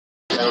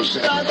This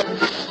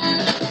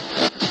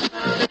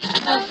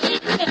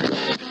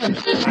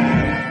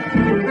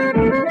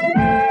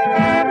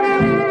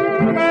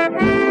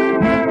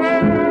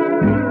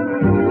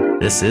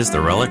is the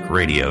Relic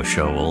Radio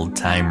Show,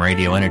 old-time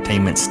radio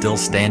entertainment still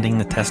standing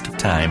the test of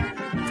time,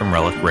 from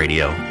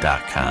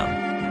relicradio.com.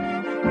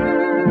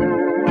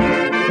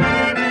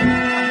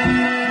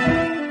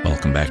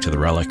 Welcome back to the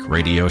Relic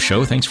Radio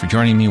Show. Thanks for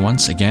joining me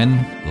once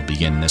again. We'll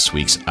begin this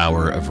week's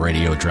hour of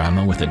radio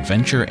drama with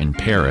Adventure in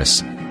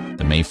Paris,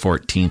 the May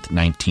 14th,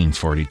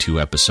 1942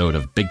 episode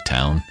of Big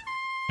Town.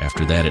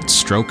 After that, it's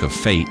Stroke of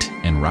Fate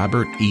and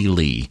Robert E.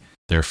 Lee.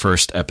 Their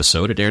first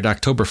episode, it aired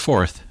October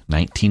 4th,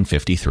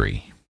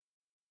 1953.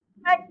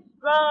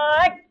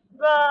 Extra,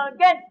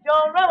 get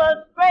your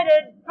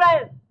illustrated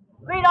press.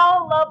 Read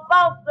all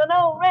about the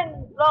new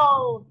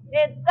Rinso.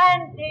 It's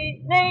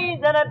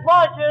anti-sneeze and it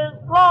washes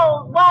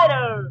clothes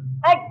whiter.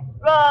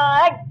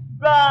 Extra,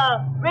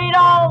 read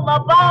all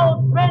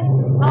about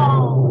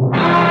Rinso.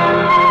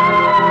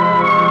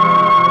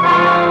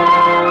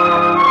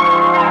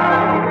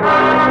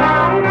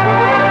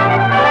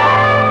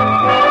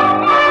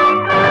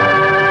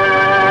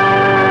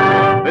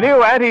 The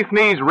new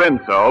anti-sneeze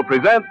Rinso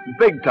presents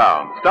Big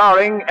Town,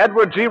 starring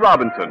Edward G.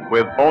 Robinson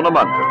with Ona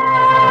Munson.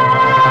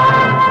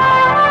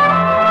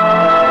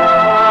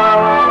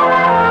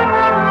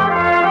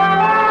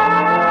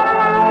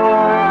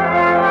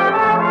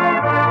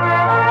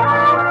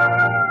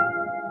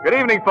 Good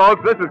evening,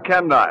 folks. This is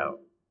Ken Niles.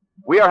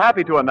 We are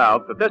happy to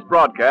announce that this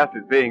broadcast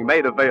is being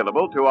made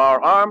available to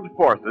our armed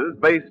forces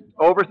based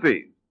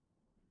overseas.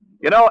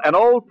 You know, an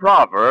old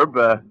proverb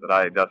that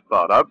I just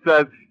thought of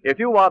says, if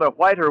you want a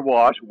whiter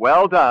wash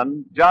well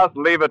done, just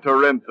leave it to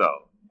Rinso.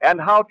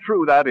 And how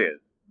true that is.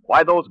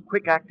 Why, those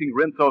quick-acting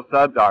Rinso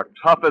suds are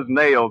tough as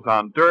nails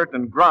on dirt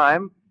and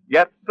grime,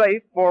 yet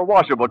safe for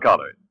washable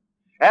colors.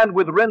 And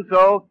with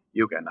Rinso,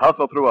 you can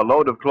hustle through a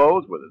load of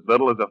clothes with as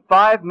little as a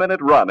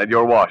 5-minute run at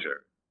your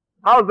washer.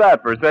 How's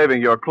that for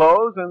saving your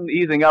clothes and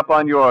easing up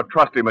on your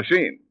trusty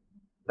machine?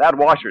 That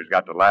washer's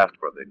got to last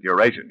for the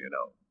duration, you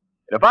know.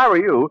 If I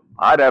were you,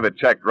 I'd have it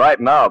checked right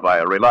now by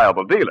a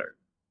reliable dealer.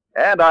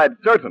 And I'd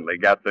certainly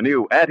get the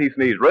new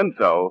anti-sneeze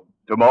Rinso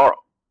tomorrow.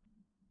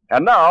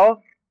 And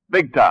now,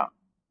 Big Town.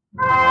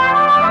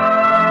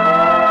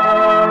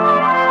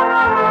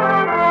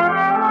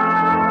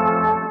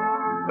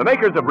 The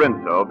makers of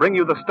Rinso bring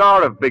you the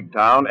star of Big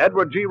Town,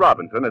 Edward G.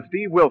 Robinson, as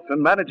Steve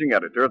Wilson, managing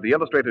editor of the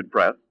Illustrated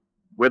Press,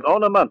 with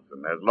Ona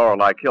Munson as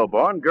Lorelei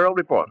Kilborn, girl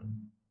reporter.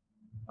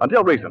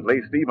 Until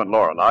recently, Steve and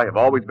Lorelei have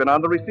always been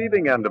on the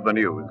receiving end of the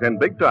news in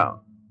Big Town.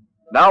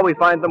 Now we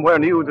find them where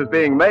news is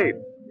being made,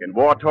 in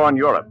war-torn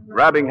Europe,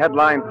 grabbing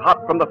headlines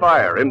hot from the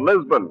fire in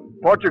Lisbon,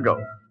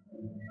 Portugal.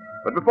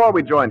 But before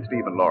we join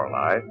Steve and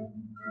Lorelei,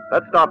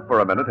 let's stop for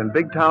a minute in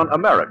Big Town,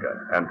 America,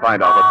 and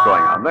find out what's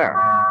going on there.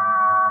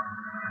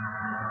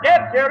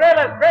 Get your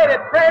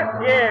Illustrated Press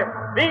here.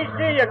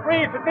 BC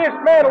agrees to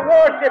dismantle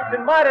warships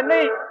in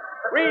Martinique.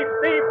 Read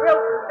Steve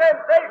Wilson's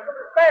sensational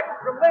dispatches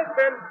from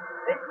Lisbon.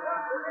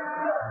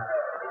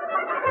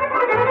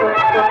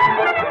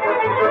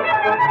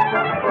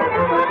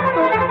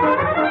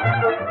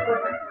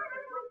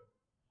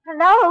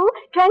 Hello,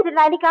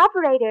 transatlantic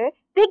operator.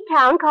 Big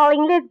Town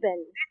calling Lisbon. This is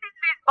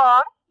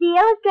Lisbon. The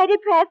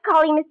Illustrated Press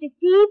calling Mr.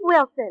 Steve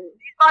Wilson.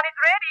 Lisbon is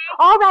ready.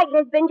 All right,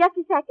 Lisbon, just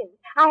a second.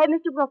 I have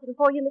Mr. Wilson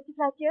for you, Mr.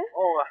 Fletcher.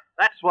 Oh,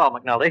 that's swell,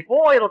 McNulty.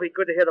 Boy, it'll be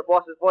good to hear the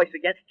boss's voice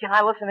again. Can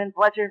I listen in,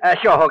 Fletcher?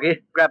 Sure,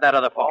 Hoagie. Grab that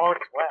other phone. Oh,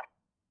 it's swell.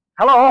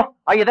 Hello?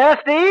 Are you there,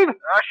 Steve? Sure.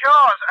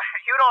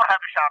 You don't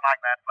have to shout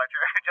like that, Fletcher.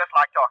 Just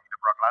like talking to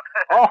Brooklyn.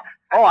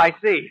 Oh, I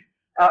see.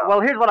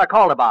 Well, here's what I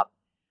called about.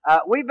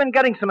 We've been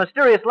getting some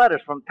mysterious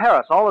letters from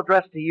Paris, all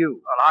addressed to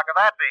you. Well, how could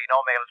that be?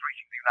 No mail is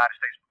reaching the United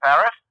States from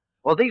Paris.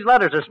 Well, these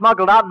letters are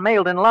smuggled out and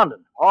mailed in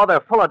London. Oh, they're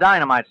full of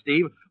dynamite,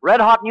 Steve.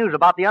 Red-hot news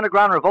about the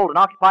underground revolt in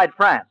occupied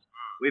France.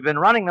 We've been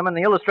running them in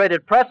the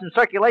Illustrated Press in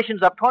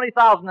circulations of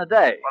 20,000 a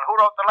day. Well, who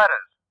wrote the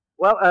letters?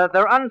 Well,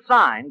 they're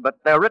unsigned, but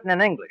they're written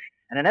in English.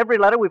 And in every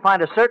letter we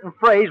find a certain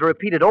phrase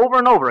repeated over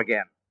and over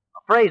again.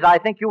 A phrase I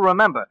think you'll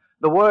remember.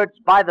 The words,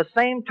 by the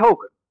same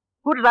token.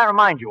 Who does that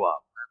remind you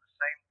of?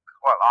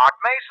 Art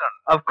Mason.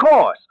 Of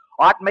course.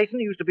 Art Mason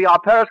used to be our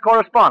Paris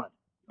correspondent.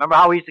 Remember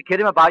how we used to kid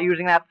him about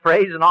using that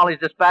phrase in all his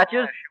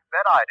dispatches? Yes, you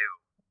bet I do.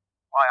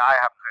 Why, I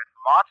haven't heard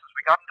from Art since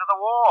we got into the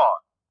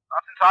war.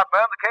 Not since I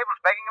burned the cables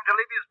begging him to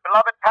leave his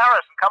beloved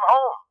Paris and come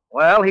home.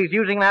 Well, he's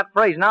using that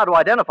phrase now to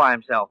identify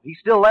himself.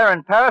 He's still there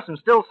in Paris and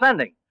still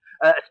sending.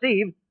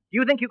 Steve, do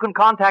you think you can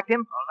contact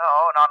him?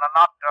 Oh, no,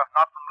 not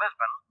from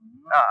Lisbon.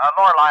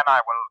 Lorelei and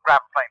I will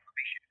grab a plane for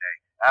Vichy today.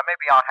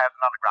 Maybe Art has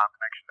an underground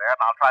connection there,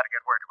 and I'll try to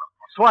get word to him.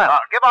 Swell.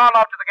 Give our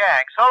love to the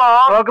gang. So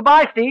long. Well,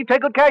 goodbye, Steve.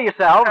 Take good care of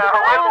yourself.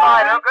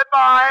 Goodbye, now.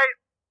 Goodbye.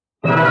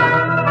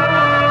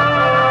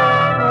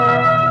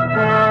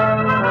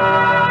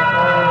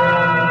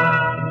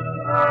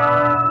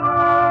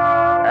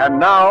 And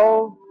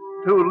now,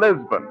 to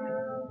Lisbon,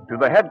 to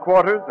the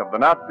headquarters of the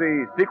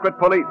Nazi secret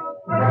police.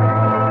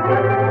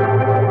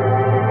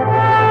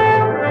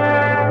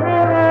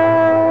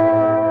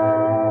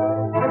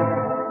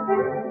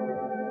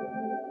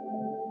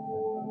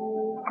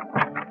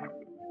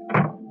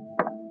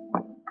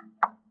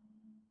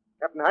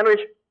 Captain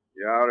Heinrich.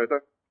 Yeah,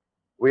 Ritter?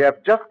 We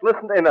have just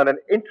listened in on an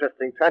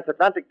interesting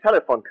transatlantic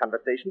telephone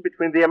conversation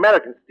between the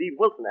American Steve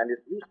Wilson and his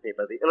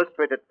newspaper, the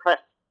Illustrated Press.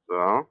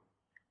 So?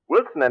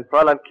 Wilson and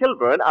Fräulein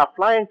Kilburn are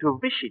flying to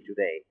Vichy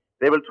today.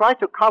 They will try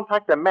to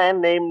contact a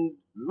man named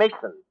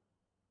Mason.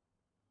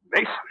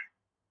 Mason?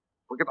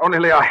 We could only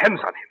lay our hands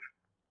on him.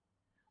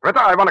 Ritter,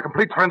 I want a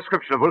complete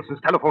transcription of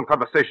Wilson's telephone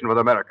conversation with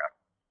America.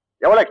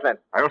 Yeah, well, excellent.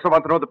 I also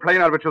want to know the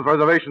plane on which his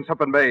reservations have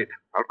been made.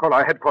 I'll call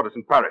our headquarters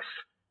in Paris.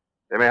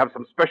 They may have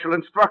some special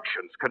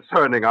instructions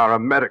concerning our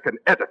American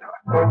editor.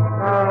 Arriving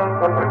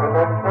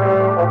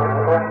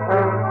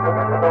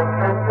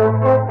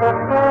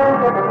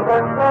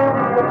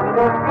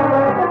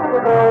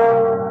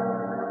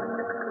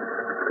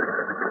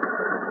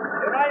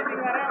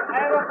at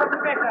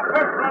Aeroportuguesa,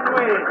 first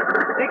runway.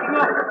 Taking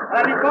off,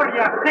 La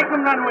Licoria,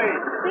 second runway.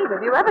 Steve,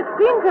 have you ever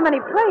seen so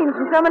many planes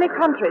from so many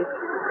countries?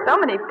 So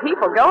many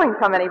people going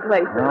so many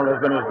places. Well,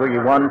 Lisbon is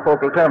the one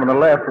focal terminal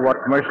left for what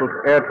commercial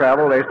air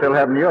travel they still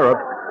have in Europe.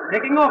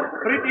 Taking off,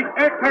 British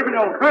Air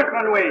Terminal, first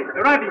runway.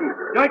 Arriving,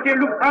 Deutsche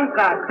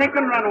Lufthansa,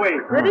 second runway.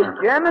 British,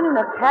 German, and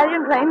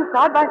Italian planes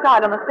side by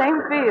side on the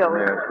same field.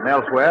 Yes, and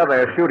elsewhere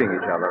they're shooting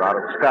each other out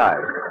of the skies.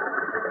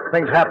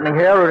 Things happening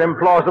here are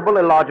implausible,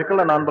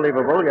 illogical, and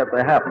unbelievable, yet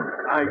they happen.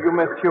 Are you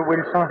Monsieur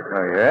Wilson?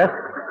 Oh, yes?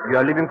 You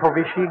are leaving for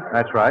Vichy?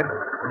 That's right.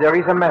 There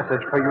is a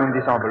message for you in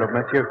this envelope,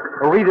 Monsieur.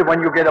 Read it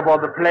when you get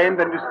aboard the plane,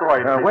 then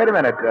destroy it. Wait a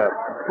minute.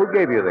 Who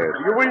gave you this?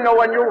 You will know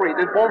when you read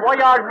it. Bon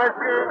voyage,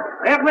 Monsieur.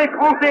 Airway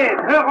Français,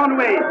 third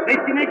runway.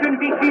 Destination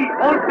Vichy,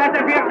 all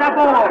passengers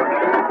aboard.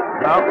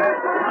 Now,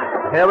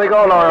 here we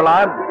go,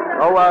 Lorelei.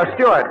 Oh,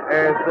 Stuart,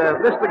 is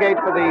this the gate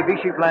for the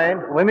Vichy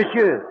plane? Oui,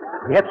 monsieur.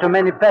 We have so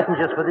many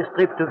passengers for this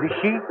trip to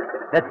Vichy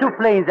that 2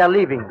 planes are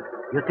leaving.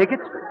 Your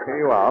tickets? Here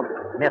you are.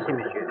 Merci,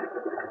 monsieur.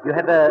 You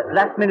have a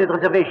last-minute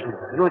reservation.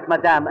 You and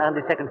Madame are on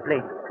the second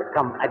plane.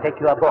 Come, I take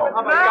you aboard.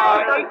 Oh, my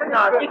God. It's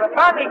not. It's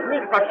funny,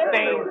 Mr.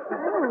 Stein.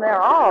 There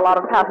are a lot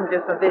of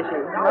passengers for Vichy.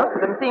 Most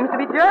of them seem to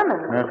be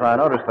German. Yes, I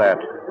noticed that.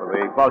 With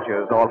the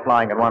vultures all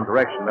flying in one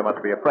direction, there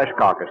must be a fresh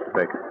carcass to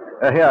pick.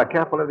 Here,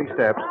 careful of these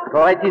steps. Go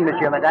right in,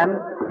 monsieur, madame.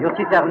 Your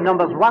seats are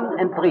numbers 1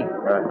 and 3.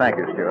 Thank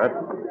you, Stuart.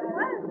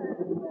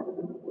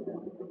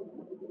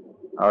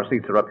 Our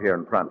seats are up here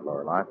in front,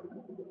 Lorelei.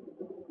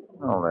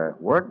 Well, there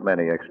weren't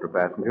many extra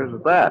passengers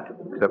at that.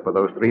 Except for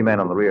those 3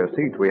 men on the rear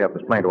seats, we have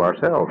this plane to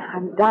ourselves.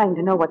 I'm dying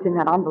to know what's in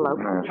that envelope.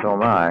 So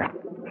am I.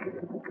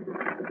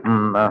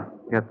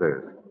 Get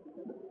this.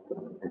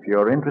 If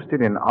you're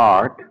interested in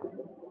art,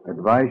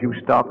 advise you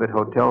stop at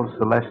Hotel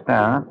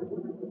Celestin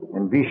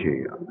in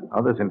Vichy.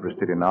 Others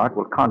interested in art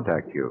will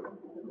contact you.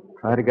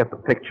 Try to get the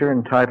picture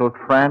entitled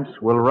France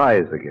Will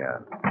Rise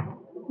Again.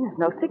 There's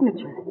no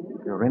signature.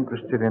 If you're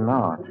interested in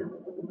art.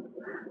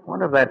 I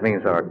wonder if that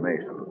means Art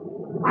Mason.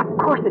 Of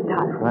course it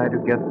does. Try to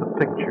get the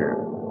picture.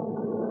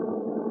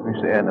 We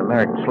say in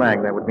American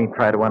slang that would mean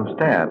try to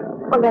understand.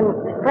 Well, then,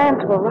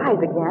 France Will Rise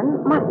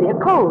Again must be a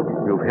code.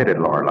 You've hit it,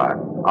 Lorelei.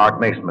 Art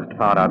Mason must have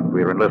found out that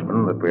we were in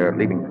Lisbon, that we're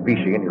leaving for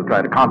Vichy, and he'll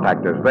try to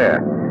contact us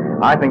there.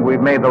 I think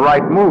we've made the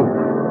right move.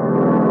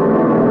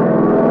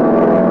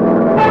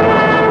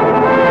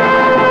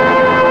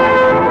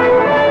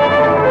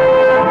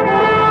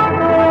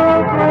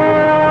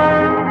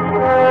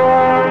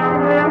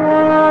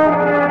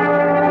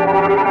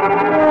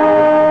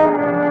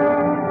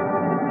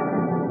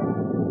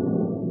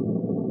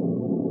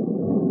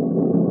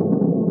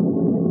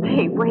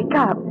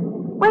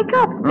 Wake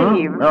up,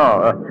 Steve.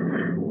 Oh,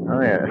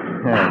 yes.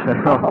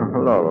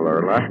 Hello,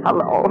 Lorelei.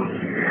 Hello.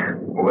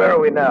 Where are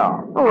we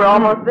now? Oh, we're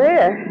almost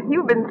there.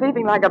 You've been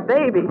sleeping like a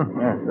baby.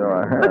 Yes, so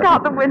I have. Look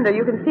out the window.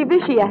 You can see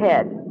Vichy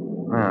ahead.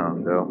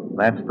 Oh, so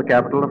that's the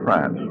capital of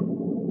France.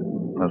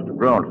 Must have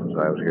grown since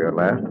I was here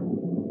last.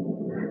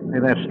 Hey,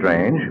 that's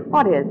strange.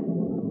 What is?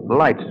 The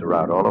lights are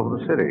out all over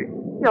the city.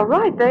 You're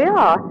right, they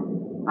are.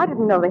 I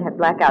didn't know they had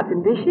blackouts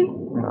in Vichy.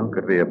 Well, it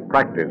could be a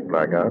practice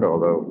blackout,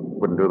 although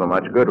it wouldn't do them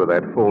much good with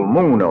that full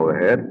moon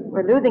overhead.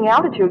 We're losing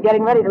altitude,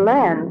 getting ready to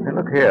land. Hey,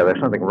 look here. There's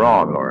something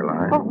wrong,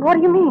 Lorelei. Well, what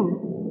do you mean?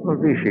 Well,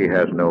 Vichy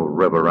has no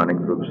river running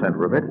through the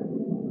center of it.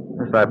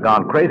 Unless I've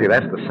gone crazy,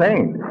 that's the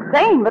Seine.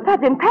 Seine? But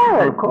that's in Paris.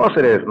 Well, of course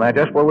it is, and that's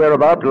just where we're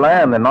about to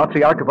land, in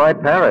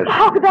Nazi-occupied Paris.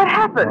 How could that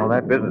happen? Well,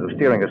 that business of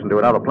steering us into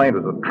another plane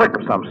was a trick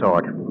of some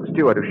sort. The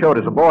steward who showed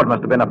us aboard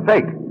must have been a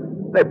fake.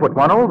 They put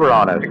one over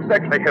on us.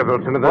 Exactly, Herr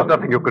Wilson, and there's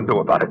nothing you can do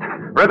about it.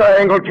 Ritter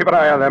Engel, keep an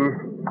eye on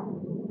them.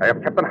 I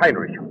am Captain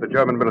Heinrich of the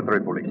German military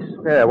police.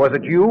 Yeah, was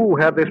it you who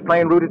had this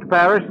plane routed to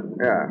Paris?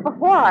 Yeah. But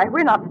why?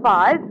 We're not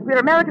spies. We're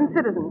American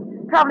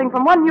citizens, traveling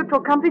from one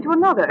neutral country to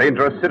another.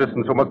 Dangerous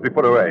citizens who must be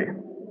put away.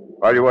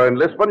 While you were in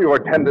Lisbon, you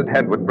worked hand in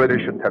hand with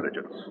British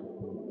intelligence.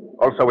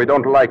 Also, we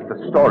don't like the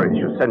stories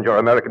you send your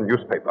American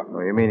newspaper.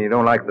 Oh, you mean you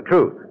don't like the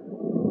truth?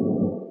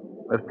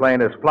 This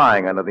plane is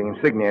flying under the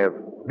insignia of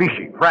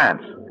Vichy,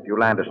 France. If you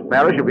land us in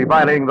Paris, you'll be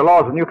violating the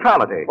laws of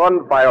neutrality.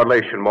 One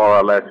violation, more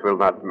or less, will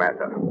not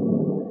matter.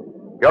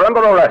 You're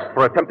under arrest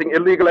for attempting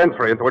illegal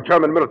entry into a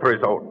German military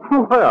zone.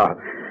 Well,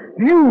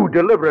 you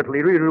deliberately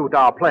reroute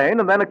our plane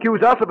and then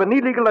accuse us of an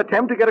illegal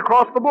attempt to get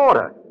across the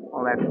border.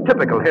 Oh, that's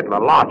typical Hitler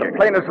logic.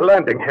 Plane is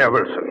landing, Herr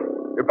Wilson.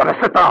 You better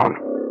sit down.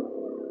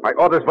 My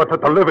orders were to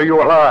deliver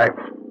you alive.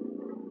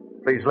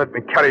 Please let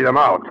me carry them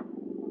out.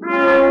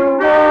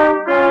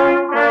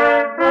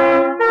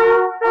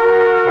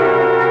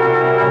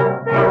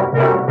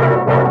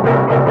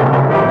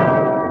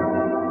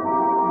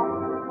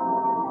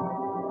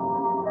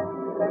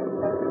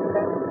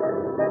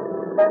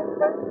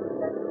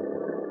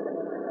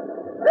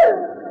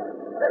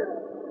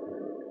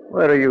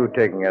 Where are you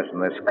taking us in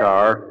this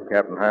car,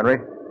 Captain Henry?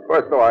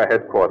 First to our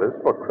headquarters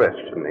for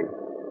questioning.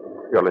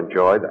 You'll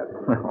enjoy that.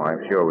 Oh,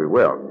 I'm sure we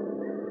will.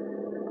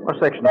 What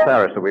section of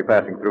Paris are we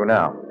passing through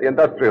now? The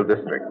industrial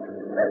district.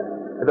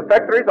 At the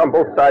factories on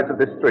both sides of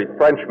this street,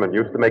 Frenchmen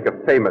used to make a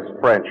famous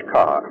French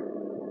car.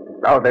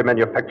 Now they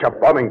manufacture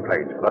bombing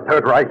planes for the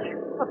Third Reich.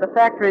 But the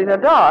factories are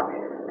dark.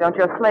 Don't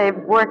your slaves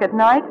work at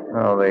night?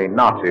 Oh, the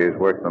Nazis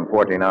work them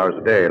 14 hours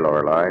a day,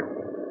 Lorelei.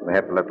 They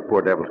have to let the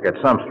poor devils get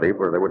some sleep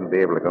or they wouldn't be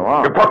able to go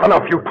on. You've talked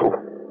enough, you two.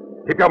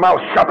 Keep your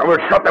mouths shut or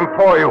we'll shut them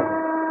for you.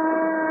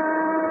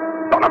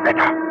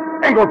 Donnerwetter!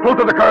 Engel, pull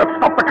to the curb.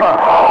 Stop the car.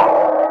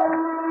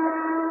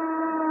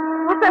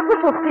 What's that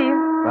whistle, Steve?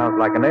 Sounds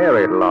like an air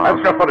raid alarm.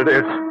 That's just what it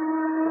is.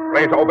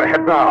 Planes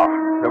overhead now.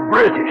 The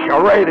British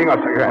are raiding us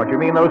again. What, you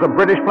mean those are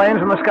British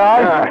planes in the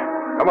sky? Yeah.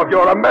 Some of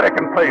your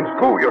American planes,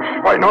 too, you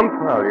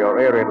Schweinhund. Well, your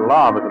air raid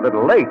alarm is a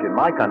little late. In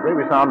my country,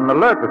 we sound an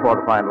alert before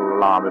the final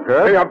alarm is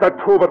heard. We have that,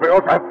 too, but we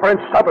also have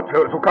French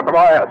saboteurs who cut the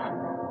wires.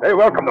 They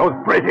welcome those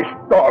British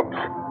dogs.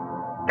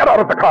 Get out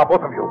of the car,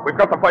 both of you. We've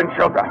got to find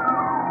shelter.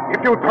 If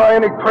you try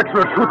any tricks,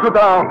 we'll shoot you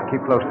down.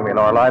 Keep close to me,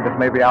 Lorelei. This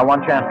may be our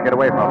one chance to get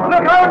away from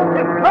them. Look out!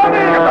 It's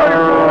coming! Get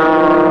out!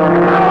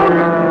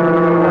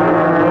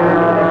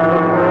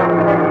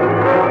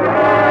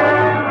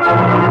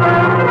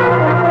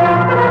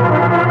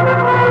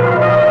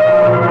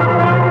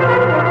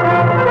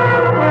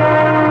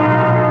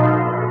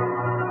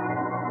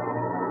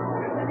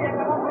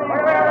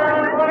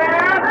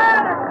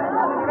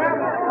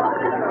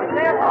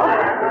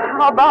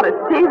 How about it,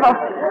 Steve?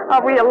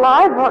 Are we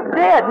alive or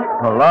dead?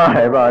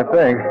 Alive, I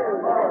think.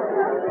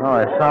 Oh,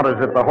 it sounded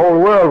as if the whole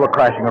world were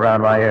crashing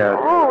around my ears.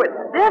 Oh, it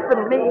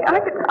deafened me. I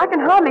can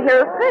hardly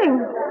hear a thing.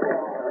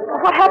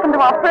 What happened to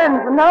our friends,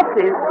 the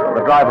Nazis?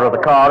 The driver of the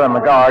car and the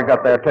guard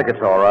got their tickets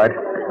all right.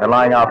 They're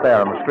lying out there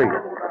on the street.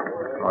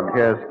 And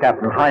here's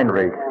Captain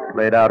Heinrich,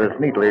 laid out as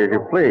neatly as you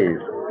please.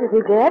 Is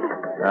he dead?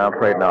 No, I'm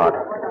afraid not.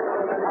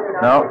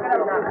 No,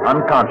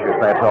 unconscious,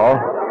 that's all.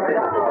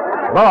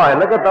 Boy,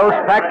 look at those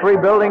factory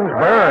buildings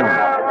burn.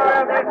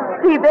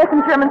 Steve, there's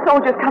some German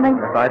soldiers coming.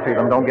 If I see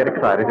them, don't get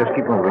excited. Just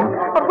keep moving.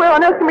 But where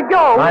on earth can we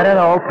go? I don't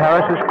know.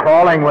 Paris is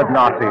crawling with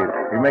Nazis.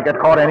 We may get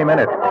caught any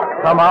minute.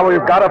 Somehow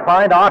we've got to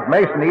find Art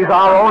Mason. He's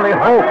our only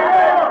hope.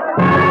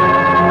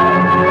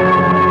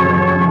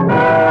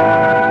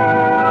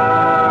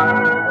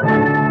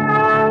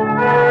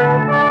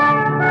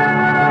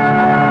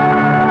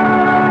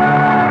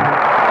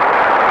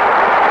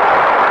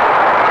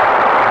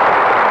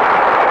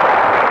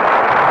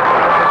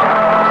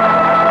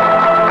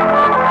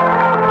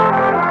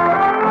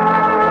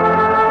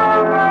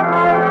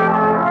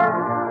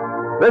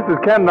 This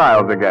is Ken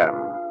Niles again.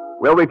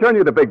 We'll return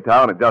you to Big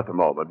Town in just a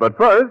moment, but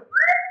first...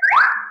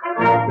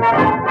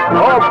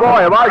 Oh,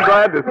 boy, am I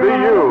glad to see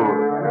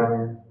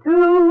you.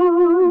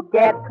 To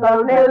get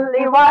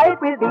lily white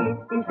with ease,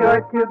 be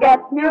sure to get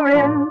new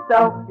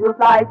Rinso. You'll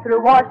fly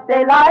through wash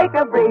day like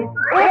a breeze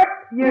if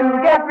you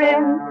get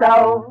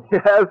Rinso.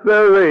 Yes,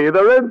 sirree,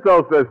 the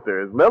Rinso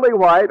sisters, Lily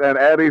White and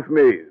Addie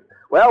Sneeze.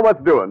 Well,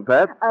 what's doing,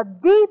 Pet? A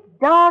deep,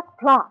 dark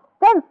plot.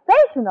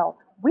 Sensational.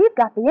 We've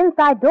got the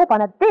inside dope on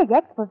a big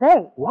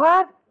expose.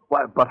 What?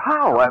 But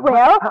how?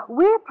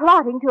 We're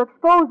plotting to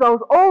expose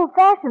those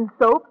old-fashioned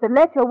soaps that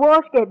let your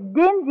wash get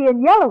dingy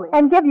and yellowy.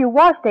 And give you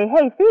wash day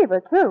hay fever,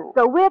 too.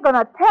 So we're going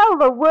to tell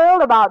the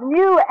world about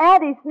new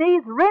Addie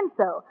Sneeze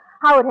Rinso,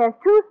 how it has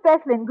 2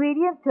 special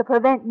ingredients to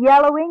prevent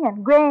yellowing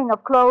and graying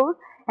of clothes,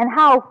 and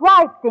how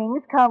white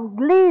things come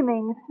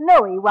gleaming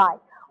snowy white,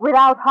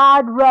 without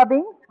hard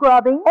rubbing,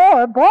 scrubbing,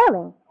 or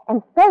boiling.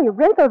 And say,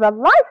 Rinso's a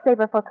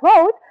lifesaver for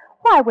clothes.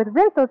 Why, with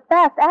Rinso's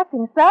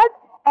fast-acting suds,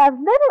 as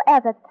little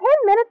as a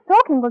 10-minute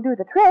soaking will do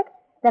the trick.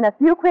 Then a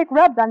few quick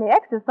rubs on the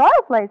extra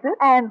soiled places,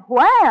 and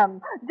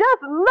wham!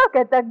 Just look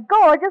at the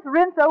gorgeous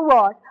Rinso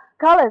wash.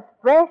 Colors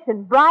fresh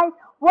and bright,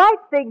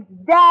 white things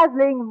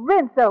dazzling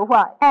Rinso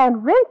white.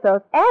 And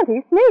Rinso's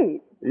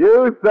anti-sneeze.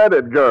 You said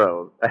it,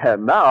 girls.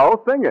 And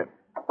now sing it.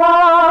 For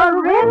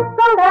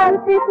Rinso's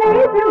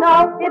anti-sneeze, you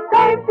know, it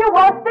saves you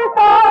wash day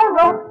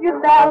sorrow. You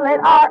spell it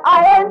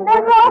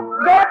R-I-N-S-O.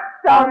 Get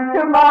some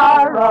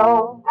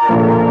tomorrow.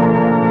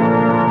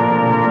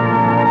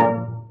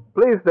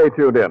 Please stay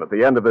tuned in at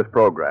the end of this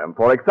program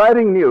for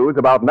exciting news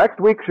about next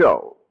week's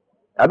show.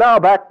 And now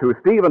back to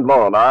Steve and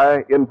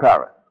Lorelei in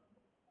Paris.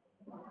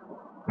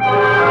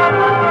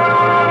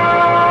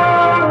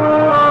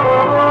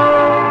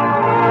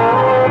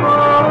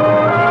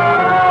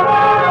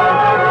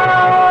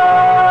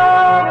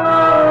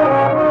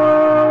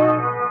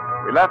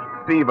 We left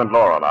Steve and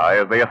Lorelei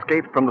as they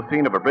escaped from the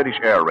scene of a British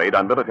air raid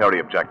on military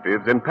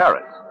objectives in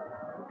Paris.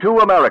 2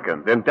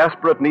 Americans in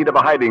desperate need of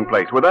a hiding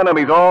place with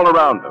enemies all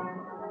around them.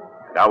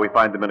 Now we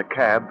find them in a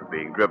cab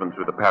being driven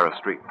through the Paris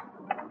streets.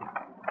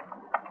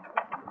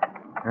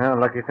 Well,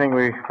 lucky thing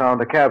we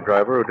found a cab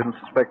driver who didn't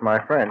suspect my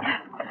French.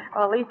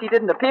 Well, at least he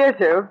didn't appear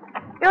to.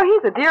 You know,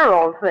 he's a dear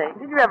old thing.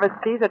 Did you ever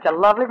see such a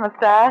lovely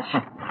mustache?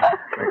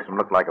 Makes him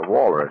look like a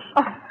walrus.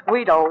 Oh,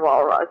 sweet old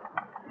walrus.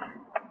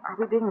 Are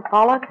we being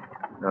followed?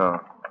 No.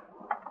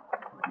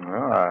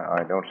 Well,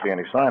 I don't see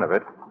any sign of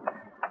it.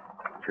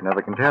 But you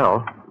never can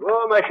tell.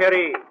 Oh, ma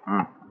chérie.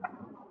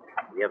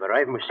 We have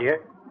arrived, monsieur.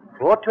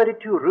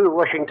 422 Rue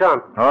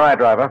Washington. All right,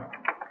 driver.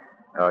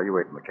 You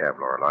wait in the cab,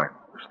 Lorelei.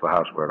 This is the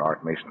house where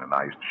Art Mason and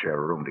I used to share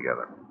a room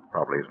together.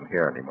 Probably isn't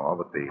here anymore,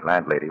 but the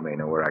landlady may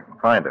know where I can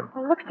find him.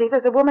 Well, look, Steve,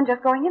 there's a woman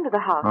just going into the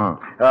house.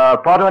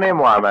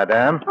 Pardonnez-moi,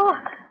 madame.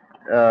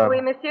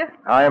 Oui, monsieur.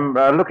 I'm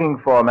looking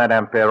for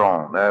Madame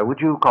Perron. Would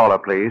you call her,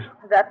 please?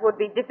 That would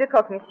be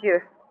difficult,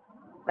 monsieur.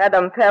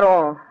 Madame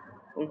Perron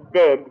is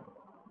dead.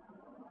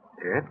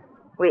 Dead?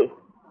 Oui.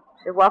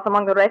 She was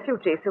among the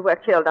refugees who were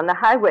killed on the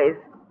highways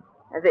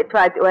as they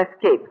tried to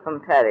escape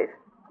from Paris.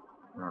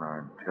 Well,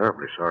 I'm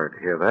terribly sorry to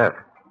hear that.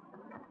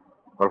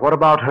 But what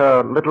about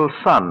her little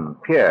son,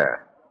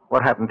 Pierre?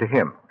 What happened to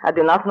him? I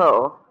do not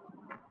know.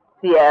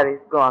 Pierre is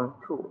gone,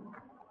 too.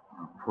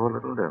 Oh, poor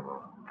little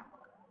devil.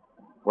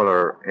 Well,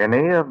 are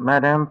any of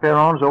Madame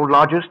Perron's old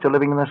lodgers still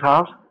living in this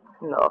house?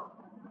 No.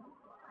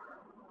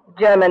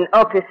 German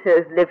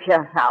officers live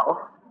here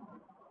now.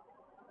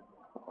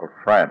 Well,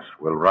 France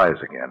will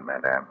rise again,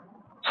 madame.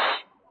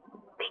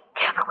 Be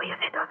careful where you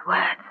say those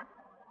words.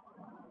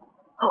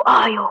 Who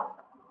are you?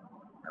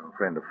 I'm a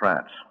friend of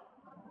France.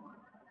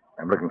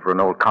 I'm looking for an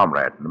old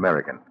comrade, an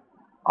American.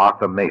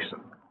 Arthur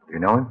Mason. Do you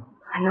know him?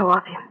 I know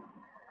of him.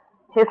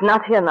 He's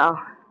not here now.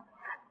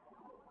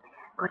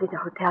 Go to the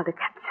Hotel de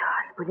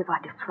Capture,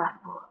 Boulevard de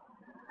Strasbourg.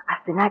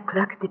 Ask the night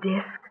clerk at the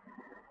desk.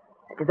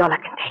 That is all I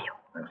can tell you.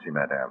 Merci,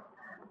 madame.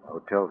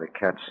 Hotel de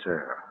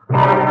Capture.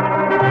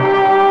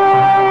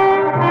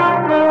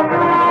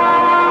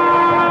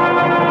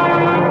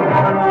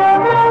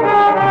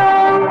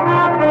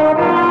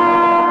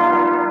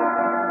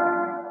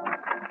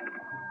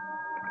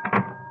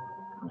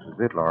 This is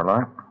it,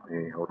 Lorelei.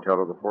 The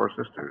Hotel of the Four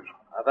Sisters.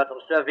 À votre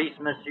service,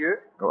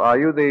 monsieur. Oh, are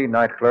you the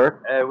night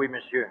clerk? Oui,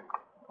 monsieur.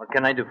 What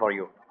can I do for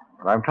you?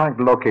 Well, I'm trying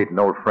to locate an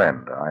old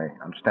friend. I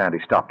understand he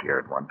stopped here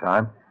at one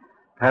time.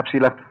 Perhaps he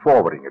left a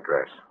forwarding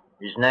address.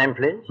 His name,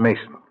 please?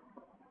 Mason.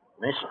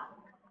 Mason.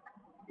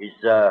 His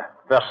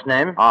first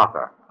name?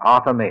 Arthur.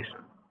 Arthur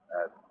Mason.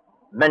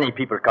 Many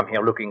people come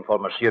here looking for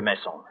Monsieur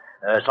Mason.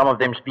 Some of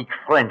them speak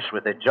French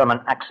with a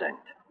German accent.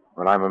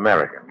 Well, I'm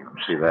American. You can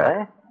see that.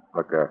 Eh?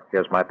 Look,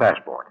 here's my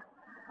passport.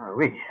 Oh,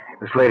 oui.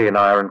 This lady and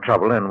I are in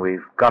trouble, and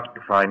we've got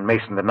to find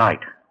Mason tonight.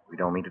 We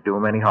don't mean to do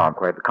him any harm.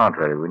 Quite the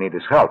contrary. We need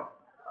his help.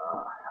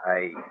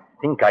 I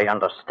think I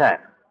understand.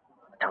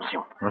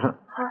 Attention.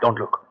 Don't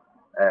look.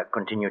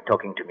 Continue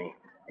talking to me.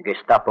 The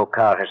Gestapo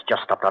car has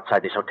just stopped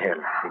outside this hotel.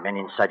 The men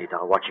inside it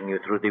are watching you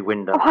through the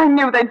window. Oh, I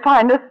knew they'd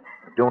find us.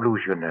 Don't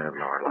lose your nerve,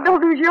 Lorelei.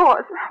 Don't lose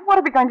yours. What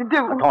are we going to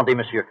do? Attendez,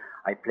 monsieur.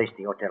 I placed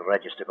the hotel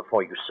register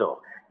before you saw.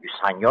 You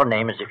sign your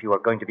name as if you were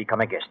going to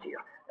become a guest here.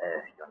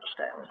 You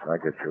understand? I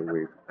get you.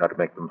 We've got to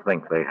make them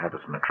think they have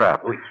us in a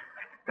trap. Oui.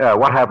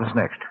 What happens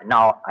next?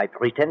 Now, I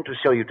pretend to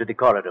show you to the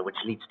corridor which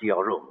leads to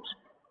your rooms.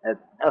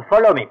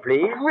 Follow me,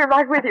 please. We're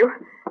right with you.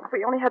 If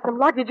we only had some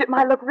luggage, it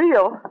might look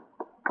real.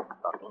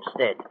 But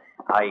instead,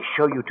 I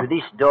show you to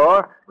this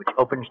door, which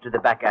opens to the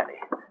back alley.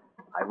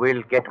 I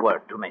will get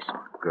word to Mason.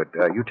 Good.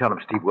 You tell him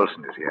Steve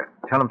Wilson is here.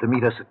 Tell him to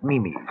meet us at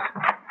Mimi's.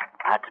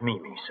 At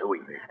Mimi's, oui.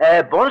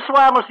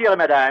 Bonsoir, monsieur et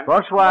madame.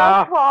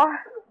 Bonsoir. Bonsoir.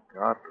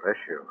 God bless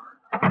you.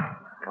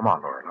 Come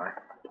on, Lorelei.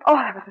 Oh,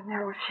 that was a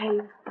narrow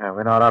shave. Yeah,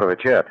 we're not out of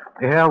it yet.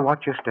 Yeah,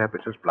 watch your step.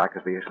 It's as black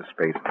as the ace of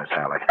spades in this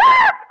alley.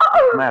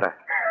 What's the matter?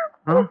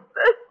 Oh,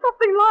 there's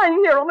something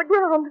lying here on the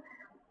ground.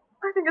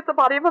 I think it's the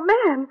body of a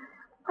man.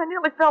 I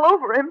nearly fell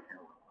over him.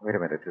 Wait a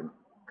minute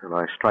until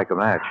I strike a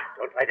match.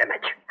 Don't light a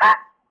match.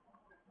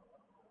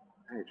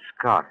 Hey,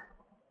 Scott.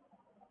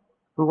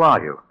 Who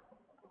are you?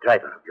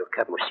 Driver of your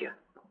cab, monsieur.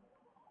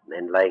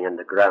 Man lying on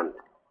the ground.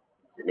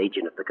 An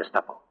agent of the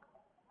Gestapo.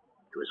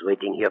 He was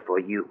waiting here for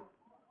you.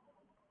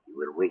 He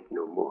will wait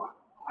no more.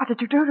 What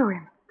did you do to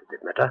him? Does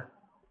it matter?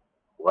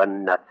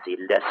 One Nazi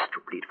less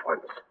to bleed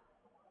France.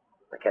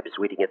 My cab is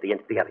waiting at the end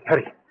of the alley.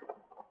 Hurry.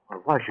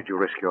 Well, why should you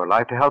risk your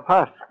life to help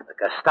us? The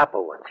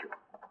Gestapo wants you.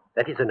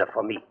 That is enough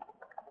for me.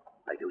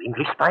 Are you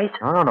English spies?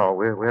 No.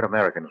 We're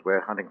Americans.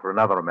 We're hunting for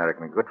another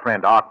American, a good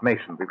friend, Art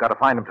Mason. We've got to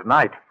find him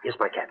tonight. Here's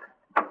my cab.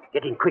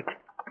 Get in quick.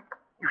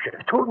 You should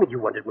have told me you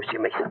wanted Monsieur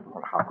Mason.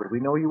 Well, how could we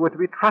know you were to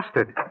be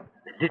trusted?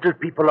 The little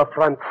people of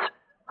France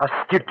are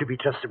still to be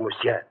trusted,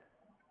 monsieur.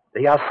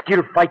 They are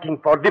still fighting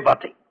for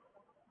liberty.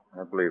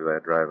 I believe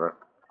that, driver.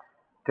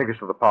 Take us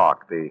to the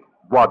park, the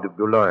Bois de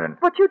Boulogne.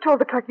 But you told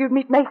the clerk you'd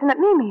meet Mason at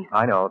Mimi's.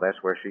 I know.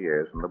 That's where she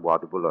is, in the Bois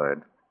de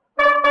Boulogne.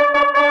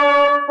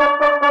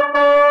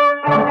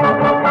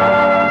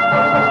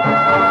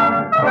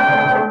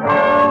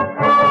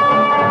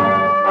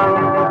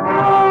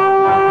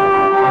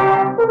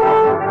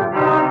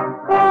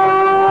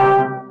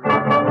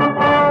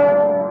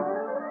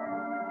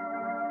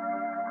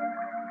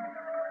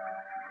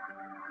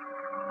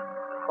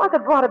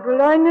 The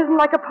line isn't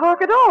like a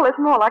park at all. It's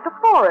more like a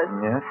forest.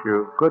 Yes,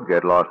 you could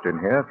get lost in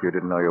here if you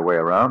didn't know your way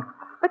around.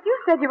 But you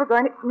said you were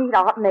going to meet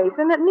Art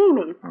Mason at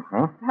Mimi's.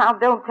 Mm-hmm. Now,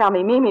 don't tell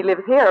me Mimi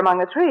lives here among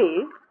the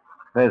trees.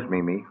 There's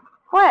Mimi.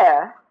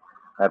 Where?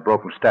 That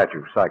broken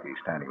statue of Psyche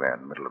standing there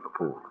in the middle of the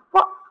pool.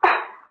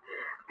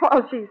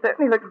 Well, she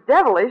certainly looks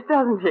devilish,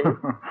 doesn't she?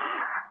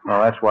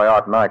 Well, that's why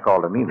Art and I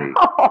called her Mimi.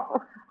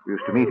 Oh. We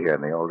used to meet here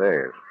in the old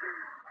days.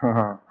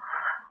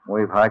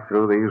 We've hiked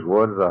through these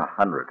woods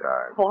 100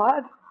 times.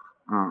 What?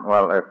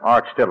 Well, if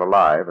Art's still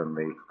alive and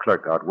the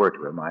clerk got word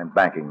to him, I'm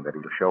banking that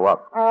he'll show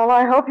up. Well,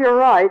 I hope you're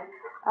right.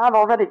 I've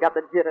already got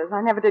the jitters.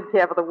 I never did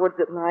care for the woods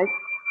at night.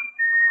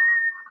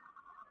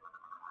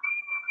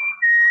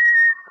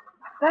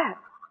 What's that?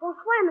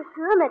 Bonsoir,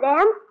 monsieur,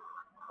 madame.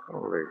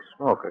 Holy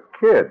smoke, a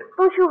kid.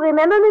 Don't you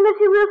remember me,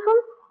 Monsieur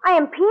Wilson? I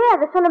am Pierre,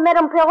 the son of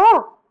Madame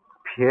Perron.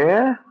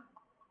 Pierre?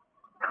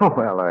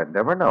 Well, I'd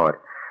never know it.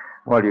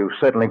 Well, you've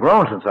certainly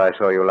grown since I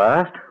saw you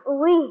last.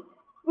 Oui.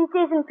 These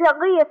days in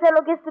Paris, a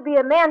fellow gets to be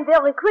a man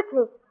very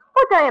quickly.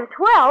 But I am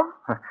 12.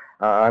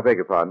 I beg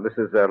your pardon. This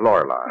is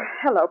Lorelei.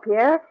 Hello,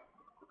 Pierre.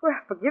 Well,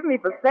 forgive me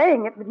for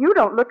saying it, but you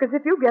don't look as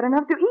if you get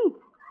enough to eat.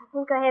 I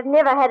think I have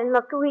never had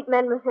enough to eat,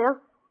 mademoiselle.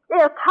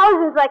 There are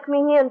thousands like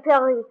me here in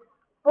Paris.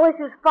 Boys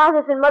whose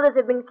fathers and mothers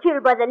have been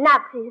killed by the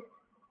Nazis.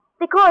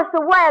 They call us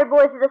the wild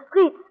boys of the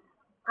streets.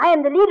 I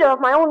am the leader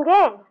of my own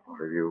gang.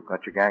 Have you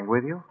got your gang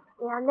with you?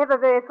 They are never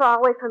very far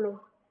away from me.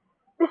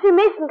 Monsieur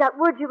Mason got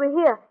word you were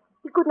here.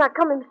 He could not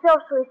come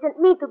himself, so he sent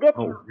me to get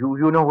you.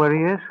 You know where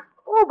he is?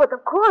 Oh, but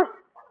of course.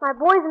 My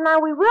boys and I,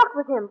 we worked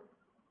with him.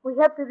 We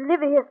helped to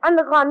deliver his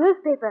underground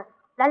newspaper,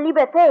 La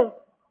Liberté.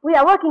 We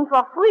are working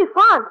for free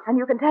France. And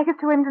you can take us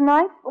to him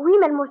tonight? Oui,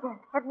 mademoiselle.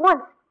 At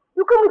once.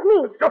 You come with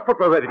me. Just what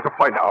we're waiting to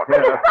find out.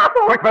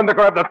 Gestapo! Quick, men, to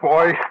grab that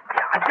boy.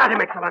 I've got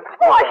him, Excellence.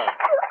 Boy,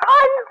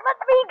 let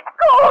me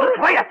go.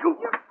 Quiet, you.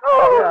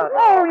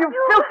 Oh, you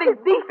filthy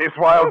beast. These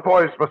wild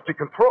boys must be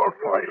controlled,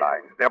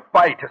 Fräulein. Their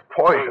bite is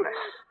poisonous.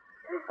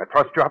 I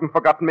trust you haven't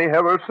forgotten me,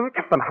 Herr Wilson,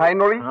 Captain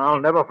Heinrich. I'll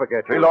never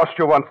forget you. We lost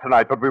you once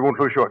tonight, but we won't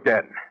lose you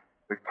again.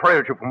 We've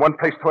trailed you from one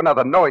place to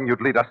another, knowing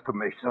you'd lead us to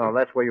Mason. Oh,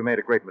 that's where you made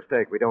a great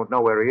mistake. We don't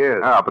know where he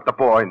is. Ah, but the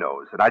boy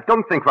knows, and I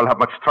don't think we'll have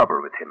much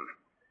trouble with him.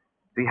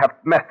 We have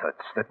methods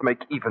that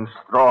make even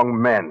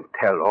strong men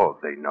tell all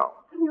they know.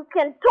 You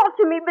can talk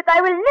to me, but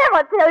I will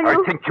never tell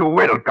you. I think you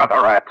will,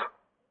 gutter rat.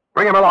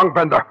 Bring him along,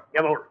 Bender.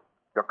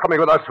 You're coming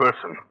with us,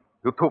 Wilson.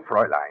 You too,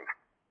 Fräulein.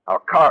 Our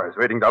car is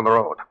waiting down the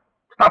road.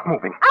 Stop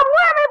moving.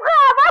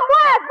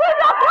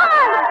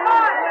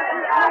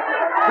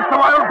 It's the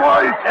wild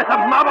boys. There's a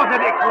mob of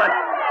them, Excellence.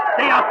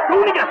 They are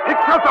stooning us. Take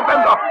shelter,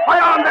 Bender.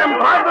 Fire on them.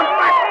 Drive them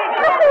back.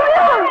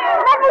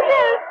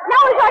 Mademoiselle,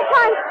 now is our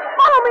time.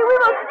 Follow me. We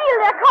will steal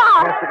their car.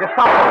 Yes, the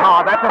Gestapo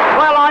car. That's a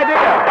swell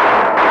idea.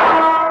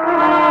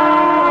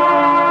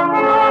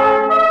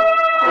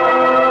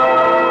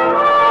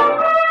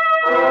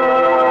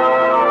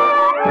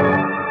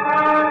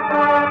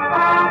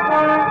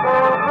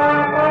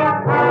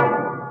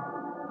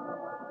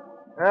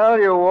 Well,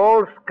 you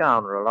old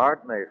scoundrel,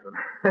 Art Mason.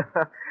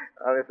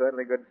 Well, it's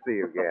certainly good to see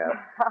you again.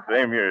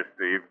 Same here,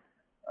 Steve.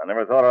 I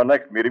never thought our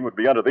next meeting would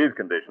be under these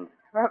conditions.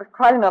 Well, it's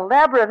quite an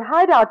elaborate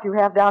hideout you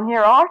have down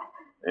here, Art.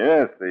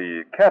 Yes,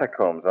 the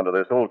catacombs under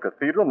this old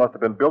cathedral must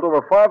have been built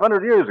over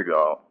 500 years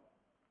ago.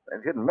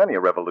 They've hidden many a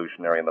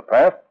revolutionary in the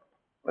past.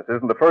 This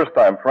isn't the first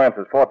time France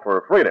has fought for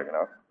her freedom, you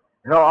know.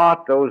 You know,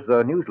 Art, those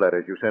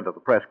newsletters you sent to the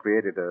press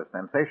created a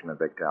sensation in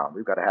Big Town.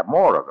 We've got to have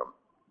more of them.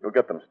 You'll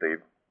get them,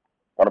 Steve.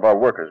 One of our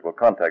workers will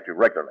contact you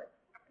regularly.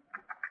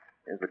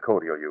 Here's the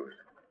code you'll use.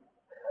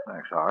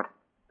 Thanks, Art.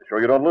 Be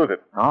sure you don't lose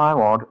it. No, I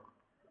won't.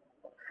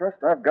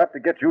 First, I've got to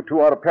get you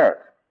two out of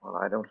Paris. Well,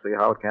 I don't see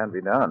how it can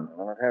be done.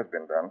 Well, it has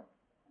been done.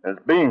 It's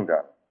being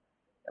done.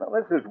 You know,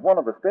 this is one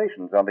of the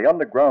stations on the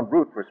underground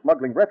route for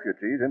smuggling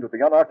refugees into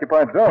the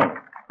unoccupied zone.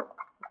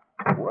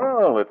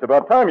 Well, it's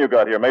about time you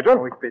got here, Major.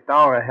 Oui,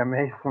 pétard, Herr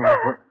Mason.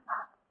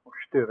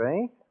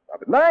 Störe?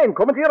 Nein,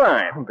 kommen Sie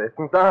rein.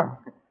 Besten Dank.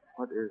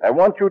 I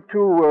want you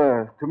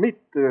to meet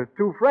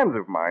two friends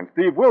of mine,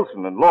 Steve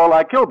Wilson and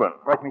Lorelei Kilburn.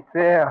 Freut mich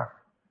sehr.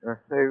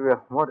 Say,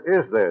 what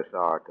is this,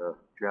 Art? A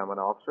German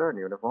officer in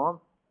uniform?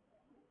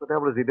 What the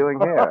devil is he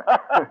doing here?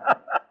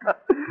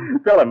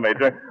 Tell him,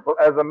 Major. Well,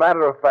 as a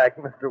matter of fact,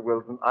 Mr.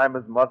 Wilson, I'm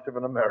as much of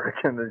an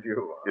American as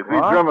you are. You see,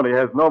 Germany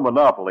has no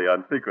monopoly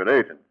on secret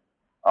agents.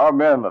 Our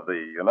men of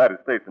the United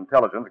States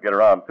intelligence get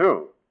around,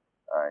 too.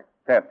 I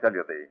can't tell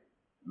you the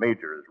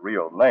Major's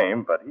real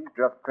name, but he's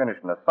just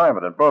finished an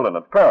assignment in Berlin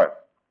and Paris.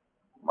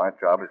 My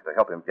job is to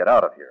help him get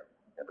out of here,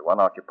 into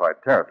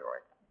unoccupied territory.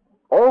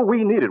 All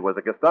we needed was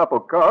a Gestapo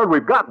car, and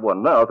we've got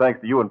one now, thanks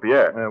to you and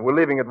Pierre. We're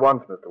leaving at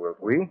once, Mr.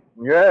 Wilson. We?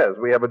 Yes,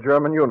 we have a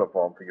German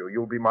uniform for you.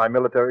 You'll be my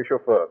military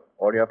chauffeur.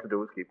 All you have to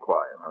do is keep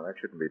quiet. Well, that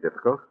shouldn't be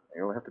difficult.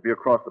 You'll have to be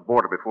across the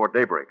border before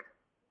daybreak.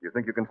 Do you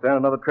think you can stand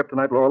another trip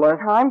tonight, Lorelei?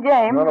 I'm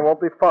game. No, it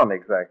won't be fun,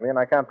 exactly, and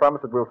I can't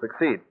promise that we'll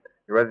succeed.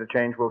 You ready to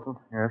change, Wilson?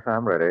 Yes,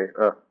 I'm ready.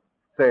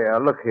 Say,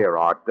 look here,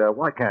 Art.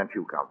 Why can't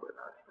you come with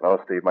us? No,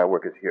 Steve, my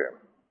work is here.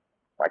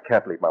 I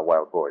can't leave my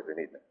wild boys. They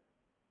need me.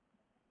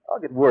 I'll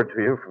get word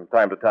to you from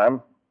time to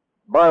time.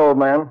 Bye, old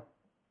man.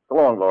 So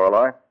long,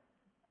 Lorelei.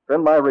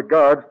 Send my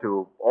regards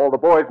to all the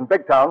boys in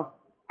Big Town.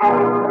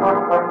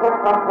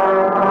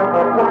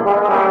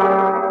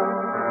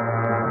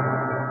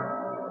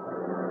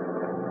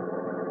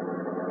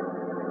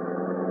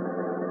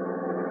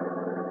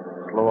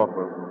 Slow up,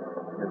 Wilson.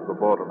 Here's the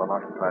border of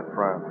unoccupied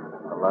France.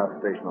 The last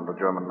station under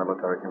German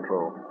military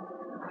control.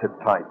 Sit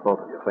tight, both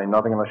of you. Say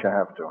nothing unless you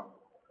have to.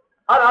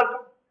 Halt!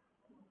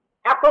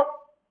 Apple!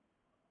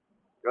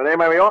 Your name,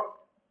 Major?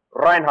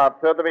 Reinhardt,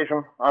 3rd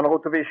Division, en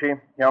route to Vichy.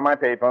 Here are my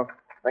papers.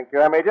 Thank you,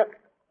 Herr Major.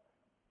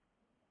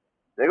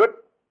 Very good.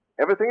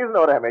 Everything is in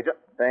order, Herr Major.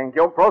 Thank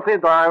you.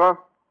 Proceed, driver.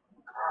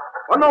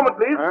 One moment,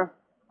 please.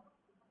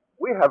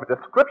 We have a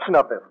description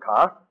of this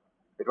car.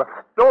 It was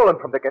stolen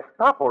from the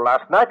Gestapo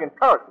last night in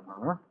Paris.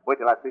 Wait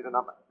till I see the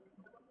number.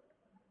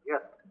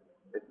 Yes,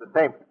 it's the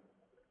same.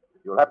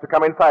 You'll have to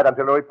come inside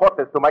until you report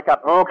this to my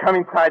captain. Oh, come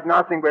inside.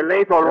 Nothing. We're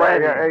late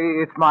already.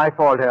 It's my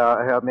fault,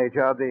 Herr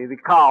Major. The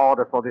car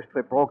ordered for this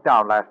trip broke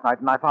down last night,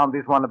 and I found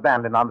this one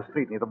abandoned on the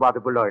street near the Bois de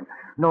Boulogne.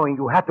 Knowing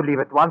you had to leave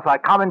at once, I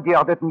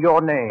commandeered it in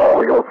your name.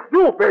 Oh, you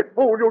stupid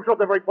fool. You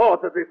should have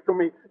reported this to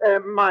me.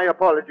 My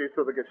apologies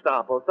to the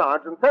Gestapo,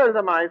 Sergeant. Tell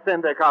them I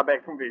sent their car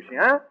back from Vichy,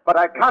 huh? But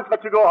I can't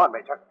let you go on,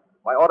 Major.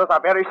 My orders are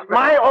very strict.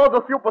 My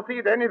orders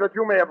supersede any that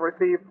you may have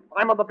received.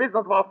 I'm on the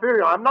business of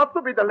Arthuria. I'm not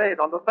to be delayed,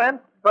 understand?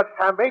 But,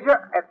 Herr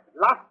Major, at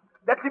last,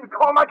 let him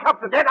call my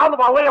captain. Get out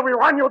of our way or we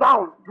run you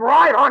down.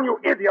 Drive on, you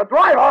idiot.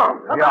 Drive on.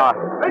 Yeah,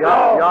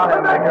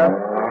 Herr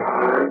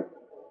Major.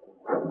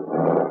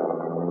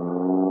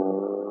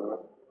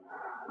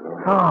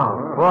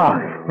 Oh, boy.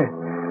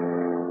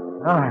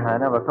 I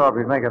never thought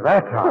we'd make it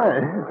that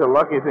time. It's a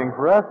lucky thing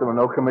for us there were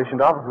no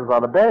commissioned officers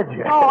on the bed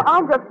yet. Oh,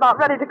 I'm just about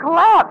ready to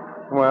collapse.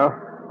 Well,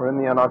 we're in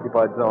the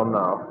unoccupied zone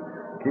now.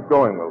 Keep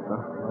going, Wilson.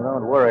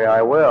 Don't worry,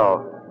 I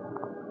will.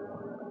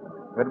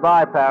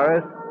 Goodbye,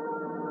 Paris.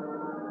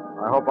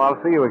 I hope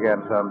I'll see you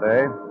again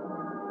someday.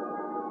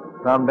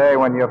 Someday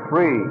when you're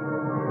free.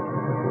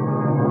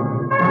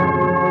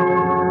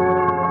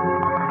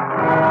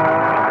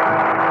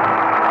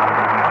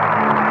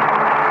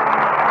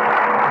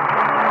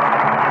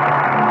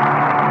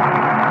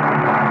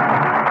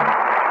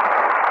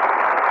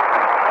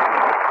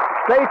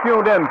 Stay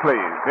tuned in,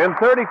 please. In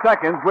 30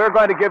 seconds, we're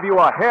going to give you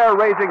a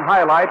hair-raising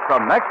highlight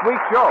from next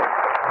week's show.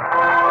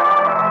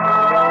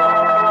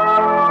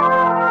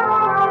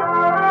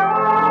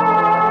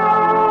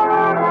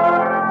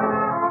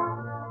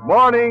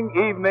 Morning,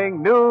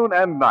 evening, noon,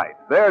 and night.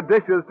 There are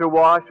dishes to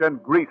wash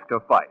and grease to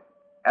fight.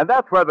 And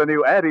that's where the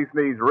new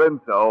Anti-Sneeze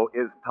Rinso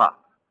is top.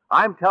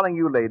 I'm telling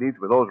you, ladies,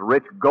 with those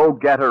rich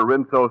go-getter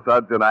Rinso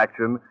suds in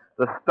action,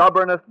 the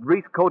stubbornest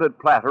grease-coated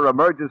platter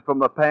emerges from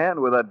the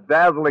pan with a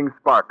dazzling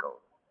sparkle.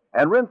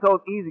 And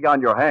Rinso's easy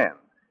on your hands.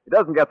 It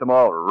doesn't get them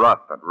all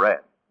rough and red.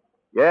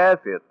 Yes,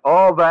 it's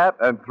all that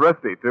and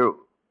thrifty,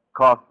 too.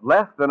 Costs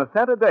less than a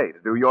cent a day to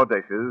do your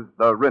dishes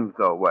the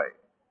Rinso way.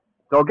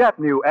 So get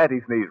new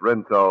Anti-Sneeze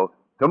Rinso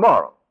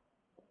tomorrow.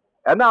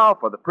 And now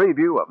for the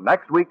preview of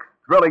next week's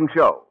thrilling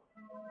show.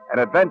 An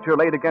adventure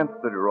laid against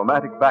the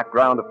romantic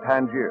background of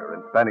Tangier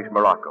in Spanish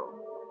Morocco.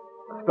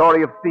 A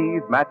story of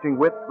thieves matching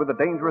wits with a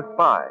dangerous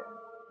spy.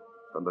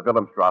 From the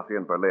Wilhelmstrasse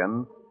in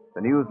Berlin, the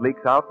news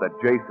leaks out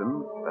that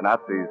Jason, the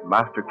Nazis'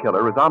 master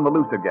killer, is on the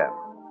loose again.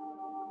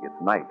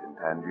 It's night in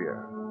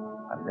Tangier,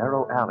 a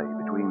narrow alley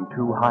between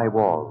two high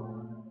walls.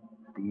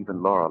 Steve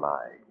and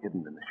Lorelei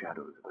hidden in the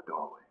shadows of a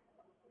doorway.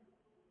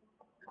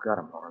 You've got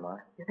him, Lorelei.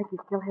 You think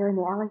he's still here in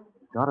the alley?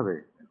 He's got to be.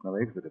 There's no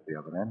exit at the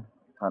other end.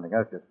 He's hunting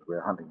us just as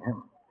we're hunting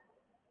him.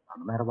 Now,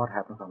 no matter what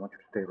happens, I want you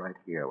to stay right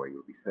here where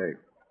you'll be safe.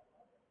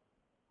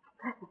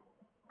 Listen,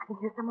 I can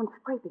hear someone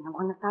scraping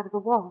along the side of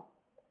the wall.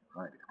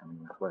 Right, he's coming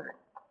this way.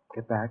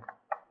 Get back.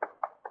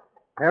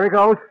 There he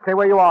goes. Stay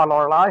where you are,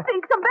 Lorelei.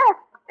 See, come back.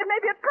 It may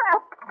be a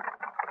trap.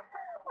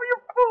 Oh, you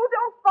fool,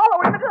 don't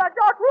follow him into that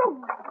dark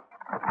room.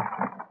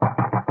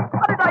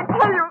 What did I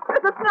tell you?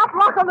 There's a snap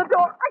lock on the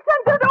door. I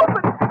can't get it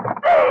open.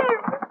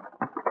 Steve!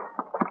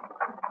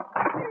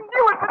 You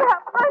knew it would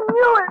happen. I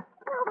knew it.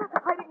 Oh,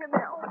 they're hiding in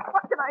there. Oh,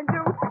 what can I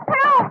do?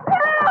 Help!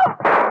 Help!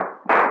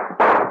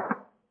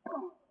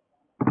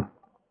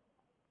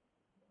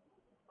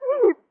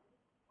 Steve!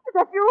 Is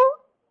that you?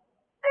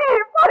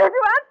 Steve, why did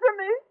you answer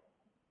me?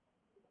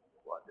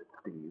 Was it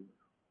Steve?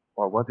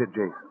 Or was it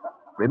Jason?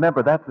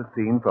 Remember, that's a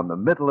scene from the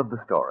middle of the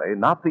story,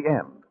 not the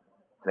end.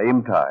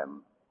 Same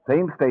time,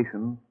 same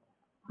station,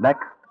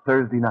 next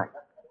Thursday night.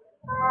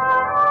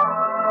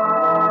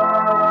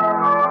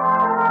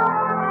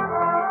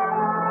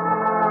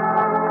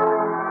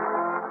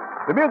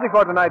 The music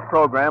for tonight's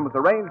program was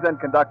arranged and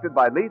conducted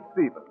by Lee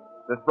Stevens.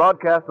 This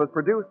broadcast was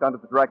produced under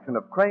the direction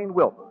of Crane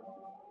Wilbur.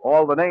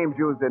 All the names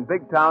used in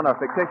Big Town are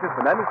fictitious,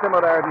 and any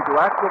similarity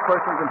to actual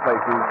persons and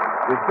places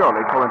is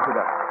surely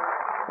coincidental.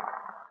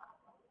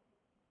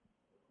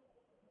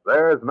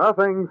 There's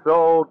nothing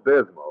so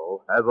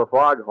dismal as a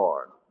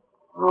foghorn.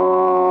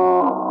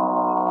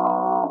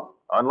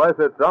 Unless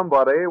it's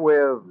somebody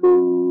with...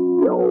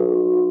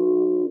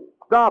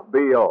 Stop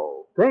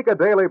B.O. Take a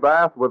daily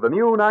bath with the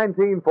new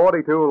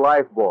 1942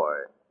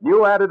 Lifebuoy.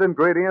 New added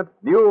ingredient,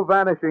 new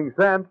vanishing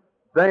scent,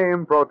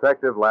 same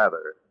protective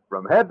lather.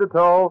 From head to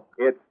toe,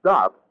 it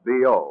stops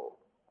BO.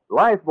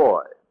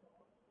 Lifebuoy.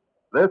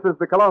 This is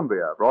the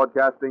Columbia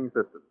Broadcasting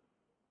System.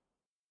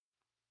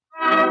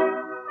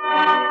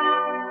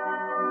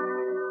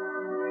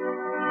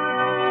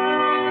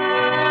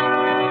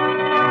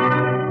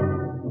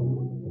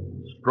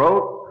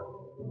 Stroke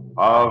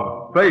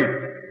of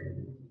Fate.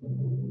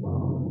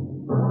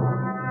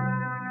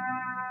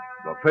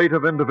 The fate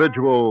of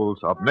individuals,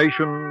 of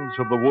nations,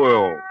 of the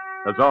world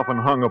has often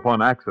hung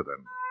upon accident,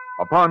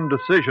 upon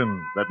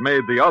decisions that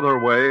made the other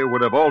way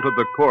would have altered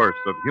the course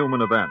of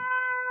human events.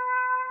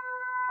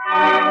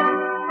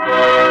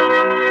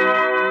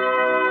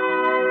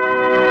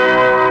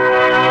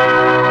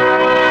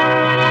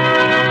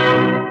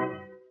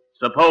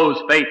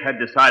 Suppose fate had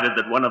decided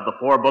that one of the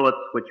 4 bullets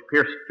which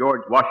pierced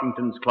George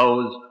Washington's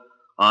clothes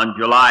on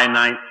July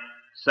 9th,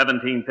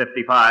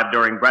 1755,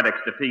 during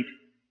Braddock's defeat,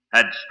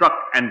 had struck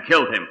and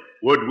killed him.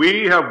 Would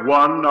we have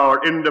won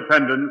our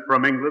independence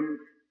from England?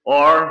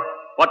 Or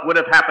what would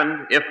have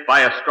happened if,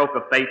 by a stroke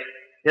of fate,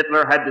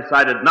 Hitler had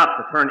decided not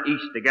to turn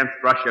east against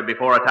Russia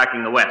before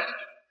attacking the West?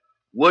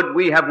 Would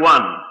we have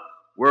won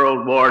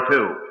World War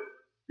II?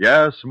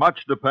 Yes,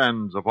 much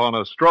depends upon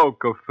a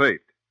stroke of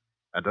fate.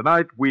 And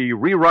tonight we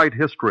rewrite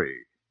history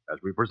as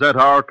we present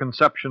our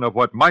conception of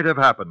what might have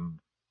happened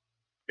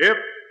if,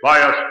 by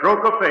a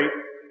stroke of fate,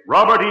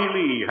 Robert E.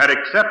 Lee had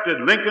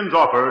accepted Lincoln's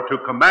offer to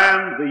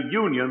command the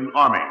Union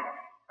Army.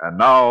 And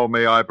now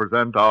may I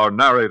present our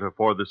narrator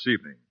for this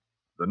evening,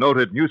 the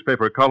noted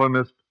newspaper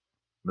columnist,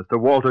 Mr.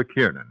 Walter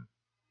Kiernan.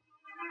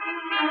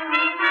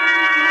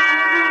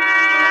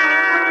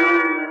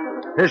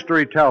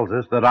 History tells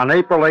us that on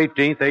April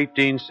 18,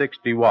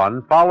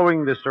 1861,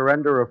 following the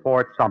surrender of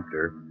Fort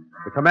Sumter,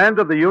 the command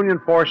of the Union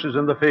forces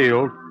in the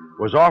field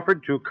was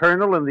offered to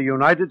Colonel in the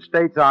United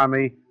States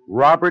Army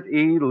Robert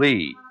E.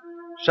 Lee.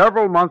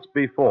 Several months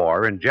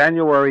before, in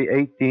January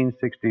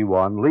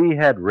 1861, Lee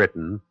had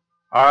written,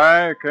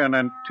 I can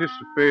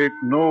anticipate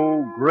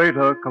no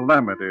greater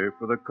calamity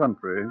for the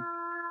country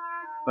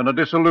than a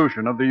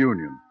dissolution of the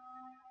Union.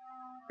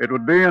 It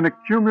would be an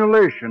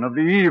accumulation of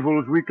the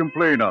evils we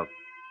complain of,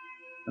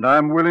 and I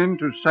am willing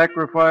to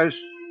sacrifice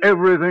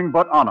everything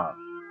but honor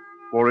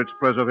for its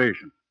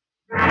preservation.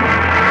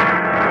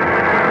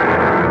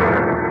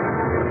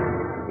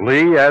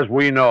 Lee, as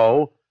we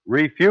know,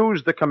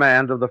 refused the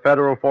command of the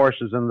Federal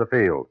forces in the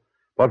field.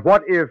 But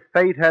what if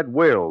fate had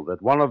willed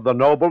that one of the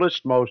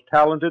noblest, most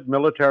talented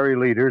military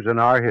leaders in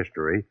our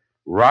history,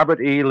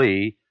 Robert E.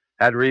 Lee,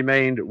 had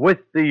remained with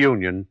the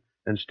Union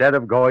instead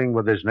of going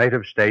with his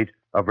native state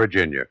of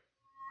Virginia?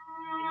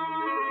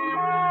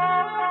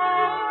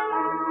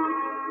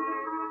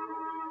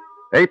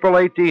 April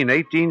 18,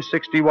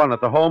 1861,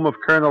 at the home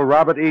of Colonel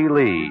Robert E.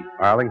 Lee,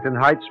 Arlington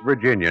Heights,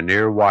 Virginia,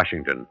 near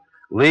Washington.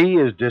 Lee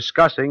is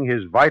discussing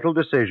his vital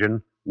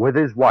decision with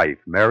his wife,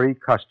 Mary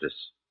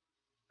Custis.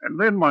 And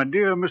then my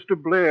dear Mr.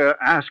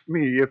 Blair asked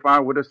me if I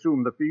would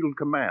assume the field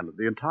command of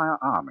the entire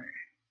army.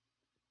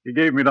 He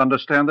gave me to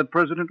understand that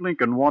President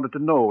Lincoln wanted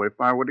to know if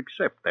I would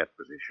accept that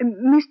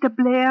position. Mr.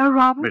 Blair,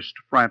 Robert?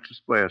 Mr.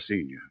 Francis Blair,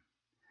 Sr.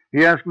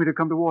 He asked me to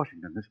come to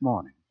Washington this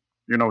morning.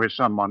 You know, his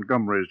son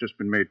Montgomery has just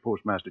been made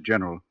Postmaster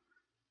General.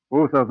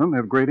 Both of them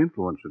have great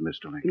influence with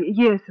Mr. Lincoln.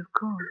 Yes, of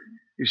course.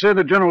 He said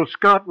that General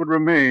Scott would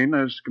remain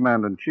as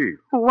Commander-in-Chief.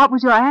 Well, what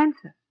was your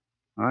answer?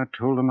 I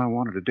told him I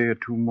wanted a day or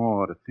two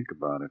more to think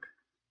about it.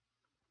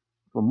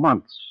 For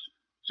months,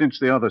 since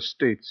the other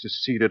states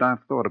seceded,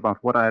 I've thought about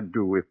what I'd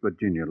do if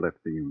Virginia left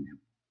the Union.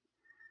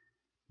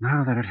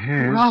 Now that it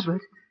has...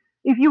 Robert,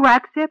 if you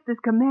accept this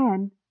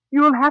command,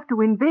 you'll have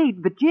to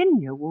invade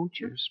Virginia, won't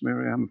you? Yes,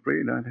 Mary, I'm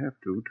afraid I'd have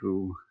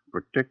to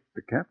protect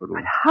the capital.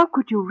 But how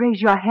could you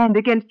raise your hand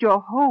against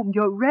your home,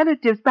 your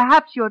relatives,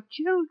 perhaps your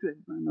children?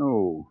 I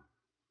know.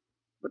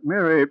 But,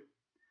 Mary,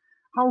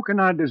 how can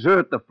I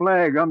desert the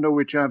flag under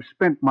which I've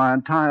spent my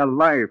entire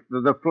life,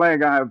 the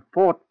flag I've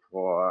fought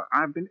for?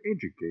 I've been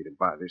educated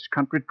by this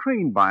country,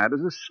 trained by it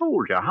as a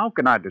soldier. How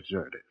can I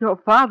desert it? Your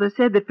father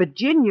said that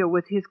Virginia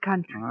was his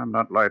country. I'm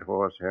not Light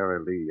Horse Harry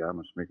Lee. I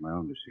must make my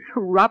own decision.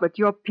 Robert,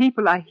 your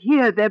people are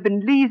here. There have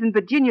been Lees in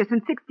Virginia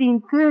since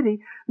 1630,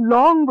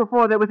 long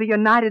before there was a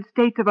United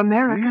States of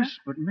America. Yes,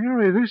 but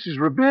Mary, this is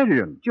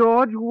rebellion.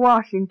 George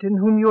Washington,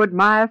 whom you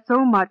admire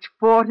so much,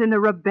 fought in a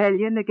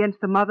rebellion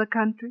against the mother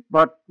country.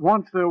 But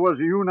once there was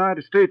a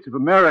United States of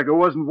America,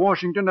 wasn't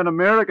Washington an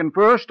American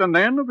first and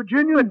then a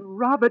Virginian? But,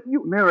 Robert,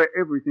 Mary,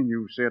 everything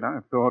you've said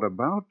I've thought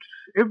about.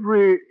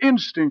 Every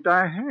instinct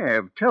I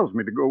have tells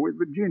me to go with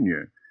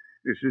Virginia.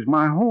 This is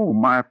my home,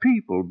 my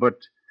people, but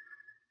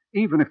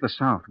even if the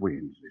South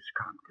wins this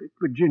conflict,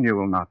 Virginia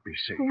will not be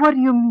safe. What do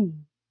you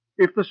mean?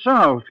 If the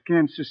South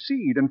can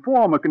secede and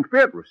form a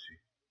confederacy,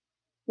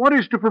 what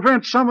is to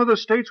prevent some of the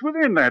states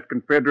within that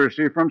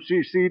confederacy from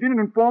seceding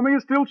and forming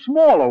a still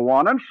smaller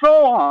one, and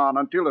so on,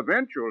 until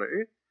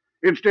eventually,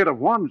 instead of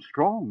one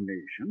strong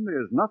nation,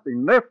 there's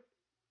nothing left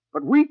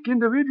but weak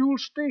individual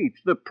states,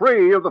 the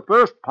prey of the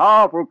first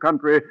powerful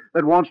country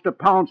that wants to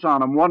pounce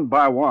on them one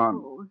by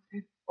one.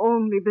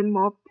 only been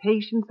more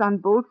patience on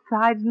both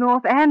sides,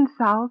 North and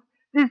South,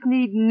 this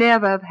need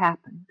never have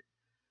happened.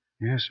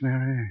 Yes,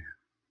 Mary.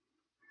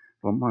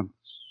 For months,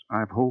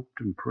 I've hoped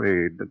and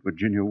prayed that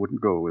Virginia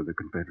wouldn't go with the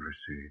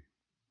Confederacy.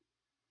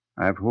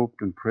 I've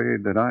hoped and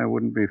prayed that I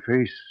wouldn't be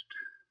faced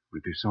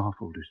with this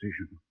awful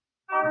decision.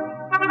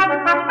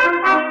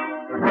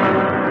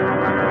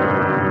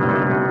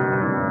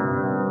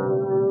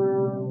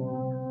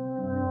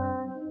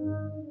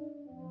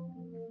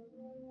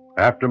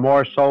 After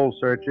more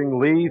soul-searching,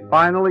 Lee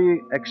finally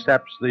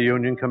accepts the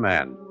Union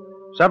command.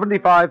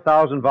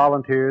 75,000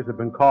 volunteers have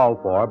been called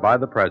for by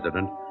the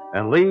President,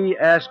 and Lee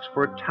asks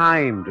for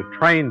time to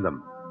train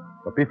them.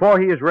 But before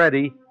he is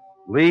ready,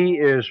 Lee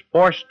is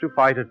forced to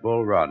fight at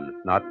Bull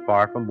Run, not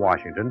far from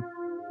Washington,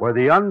 where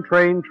the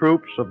untrained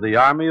troops of the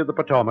Army of the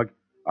Potomac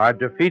are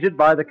defeated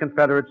by the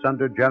Confederates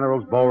under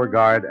Generals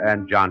Beauregard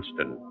and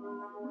Johnston.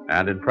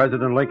 And in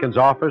President Lincoln's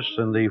office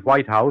in the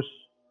White House,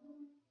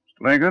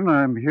 Lincoln,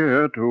 I'm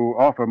here to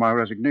offer my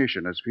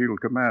resignation as field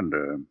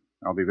commander.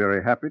 I'll be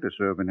very happy to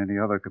serve in any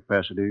other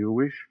capacity you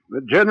wish.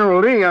 But,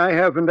 General Lee, I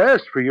haven't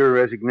asked for your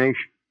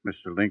resignation.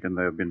 Mr. Lincoln,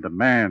 there have been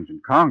demands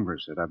in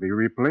Congress that I be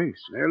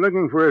replaced. They're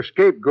looking for a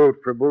scapegoat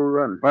for Bull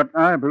Run. But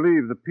I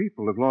believe the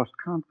people have lost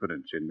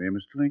confidence in me,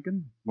 Mr.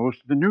 Lincoln.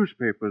 Most of the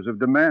newspapers have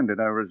demanded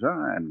I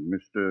resign.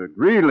 Mr.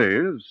 Greeley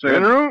has said...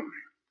 General,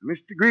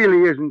 Mr.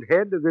 Greeley isn't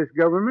head of this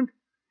government,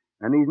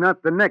 and he's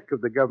not the neck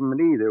of the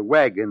government either,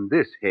 wagging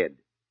this head.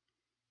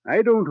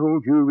 I don't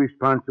hold you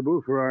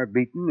responsible for our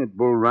beating at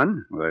Bull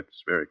Run. Well,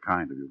 that's very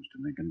kind of you,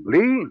 Mr. Lincoln.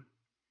 Lee,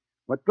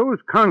 what those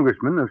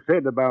congressmen have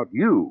said about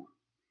you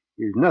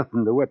is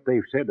nothing to what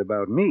they've said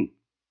about me.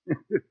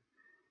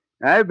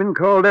 I've been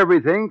called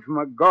everything from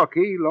a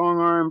gawky,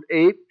 long-armed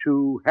ape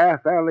to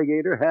half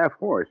alligator, half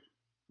horse.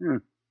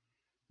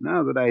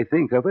 Now that I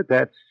think of it,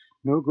 that's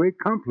no great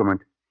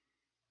compliment.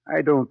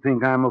 I don't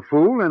think I'm a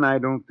fool, and I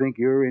don't think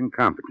you're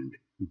incompetent.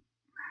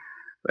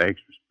 Thanks,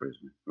 Mr.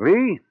 President.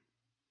 Lee,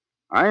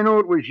 I know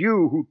it was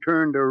you who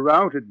turned a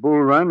rout at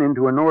Bull Run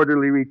into an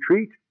orderly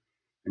retreat,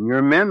 and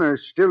your men are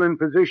still in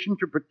position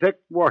to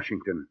protect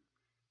Washington.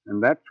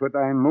 And that's what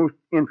I'm most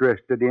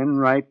interested in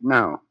right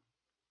now,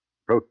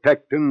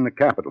 protecting the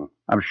capital.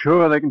 I'm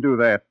sure they can do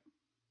that.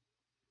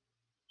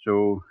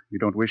 So you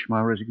don't wish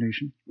my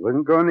resignation?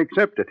 Wasn't going to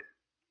accept it.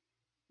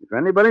 If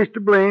anybody's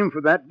to blame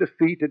for that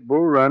defeat at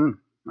Bull Run,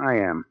 I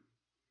am.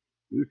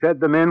 You said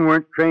the men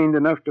weren't trained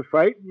enough to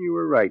fight, and you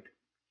were right.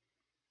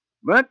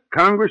 But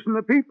Congress and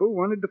the people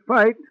wanted to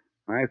fight.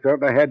 I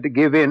felt I had to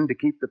give in to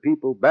keep the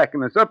people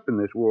backing us up in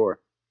this war.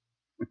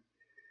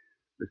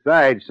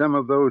 Besides, some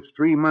of those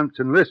 3 months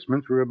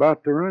enlistments were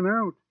about to run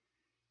out,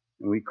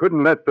 and we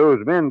couldn't let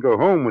those men go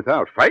home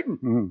without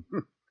fighting.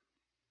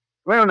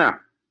 Well, now,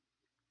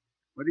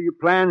 what are your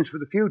plans for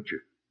the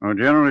future? Oh,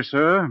 generally,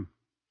 sir,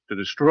 to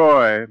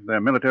destroy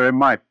their military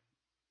might.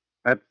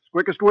 That's the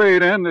quickest way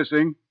to end this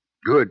thing.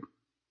 Good.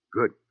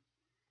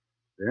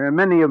 There are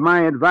many of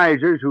my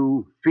advisers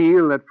who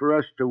feel that for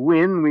us to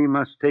win, we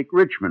must take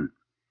Richmond.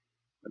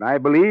 But I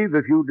believe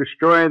if you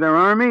destroy their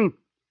army,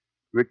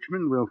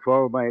 Richmond will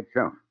fall by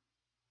itself.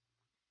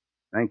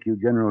 Thank you,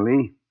 General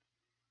Lee.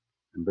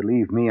 And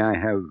believe me, I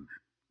have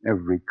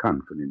every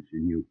confidence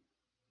in you.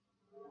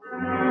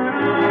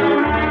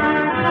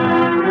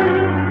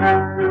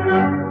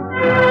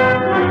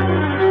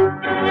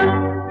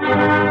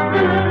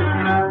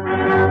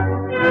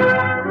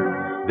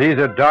 These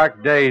are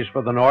dark days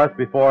for the North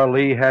before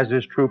Lee has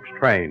his troops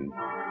trained.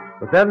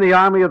 But then the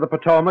Army of the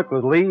Potomac,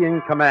 with Lee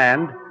in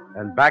command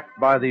and backed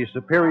by the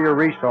superior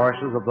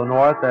resources of the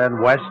North and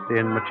West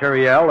in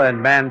materiel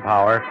and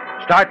manpower,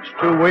 starts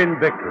to win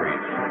victories.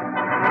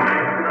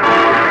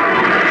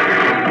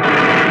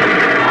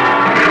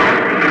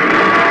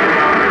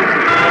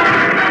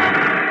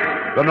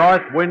 The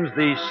North wins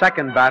the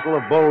Second Battle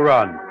of Bull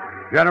Run.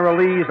 General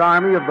Lee's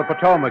Army of the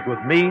Potomac,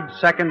 with Meade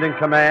second in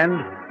command,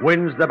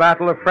 wins the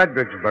Battle of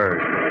Fredericksburg.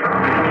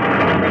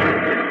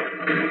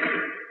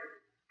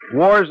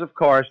 Wars, of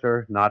course,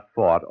 are not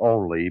fought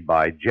only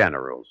by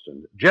generals.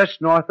 And just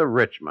north of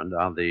Richmond,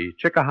 on the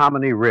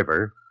Chickahominy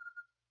River...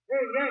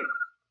 Hey, Yank.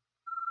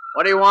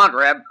 What do you want,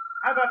 Reb?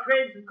 How about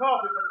trading some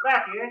coffee for the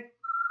back here?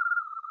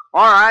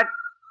 All right.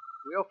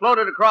 We'll float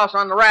it across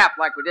on the raft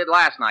like we did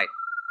last night.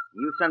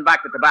 You send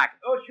back the tobacco.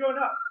 Oh, sure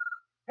enough.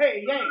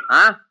 Hey, Yank.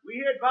 Huh?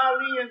 We heard Bob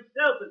Lee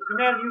himself is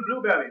commanding you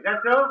blueberries.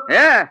 That so?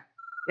 Yeah.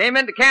 Came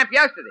into camp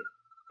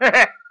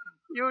yesterday.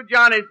 You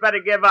Johnnies better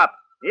give up.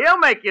 He'll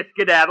make you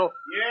skedaddle.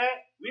 Yeah,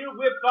 we'll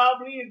whip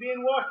Bob Lee and be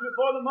in Washington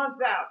before the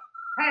month's out.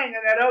 Hang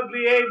on that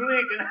ugly Abe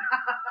Lincoln.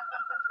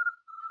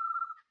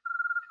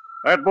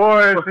 That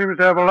boy seems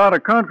to have a lot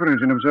of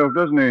confidence in himself,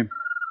 doesn't he?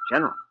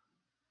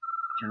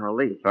 General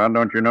Lee. Son,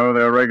 don't you know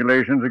there are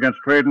regulations against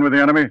trading with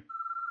the enemy?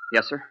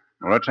 Yes, sir.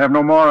 Well, let's have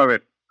no more of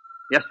it.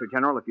 Yes, sir,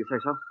 General, if you say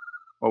so.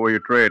 What were you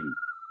trading?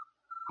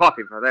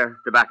 Coffee for their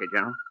tobacco,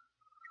 General.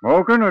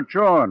 Smoking or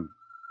chawing?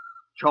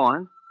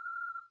 Chawing?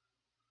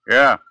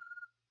 Yeah.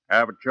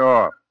 Have a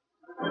chaw.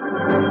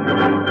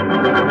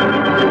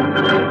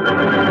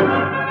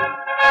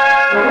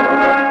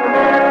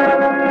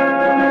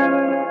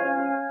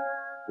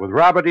 With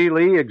Robert E.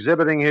 Lee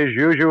exhibiting his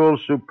usual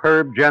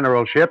superb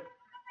generalship,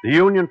 the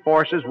Union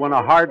forces won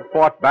a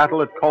hard-fought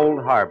battle at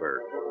Cold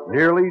Harbor,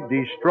 nearly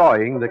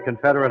destroying the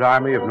Confederate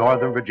Army of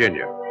Northern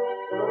Virginia.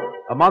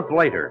 A month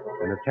later,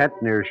 in a tent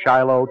near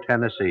Shiloh,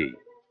 Tennessee.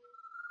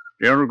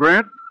 General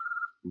Grant,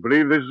 I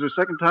believe this is the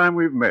second time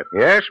we've met.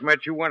 Yes,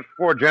 met you once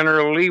before,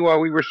 General Lee,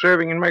 while we were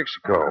serving in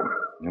Mexico.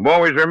 I've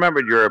always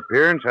remembered your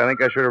appearance. I think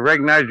I should have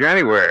recognized you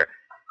anywhere.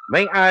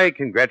 May I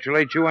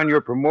congratulate you on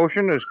your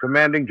promotion as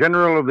commanding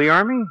general of the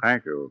Army?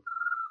 Thank you.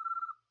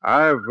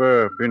 I've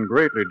been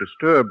greatly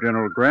disturbed,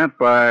 General Grant,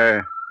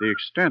 by the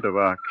extent of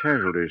our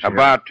casualties here.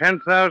 About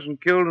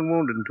 10,000 killed and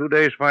wounded in 2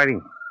 days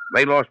fighting.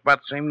 They lost about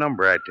the same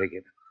number, I take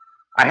it.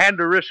 I had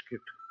to risk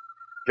it.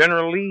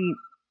 General Lee,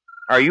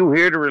 are you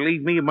here to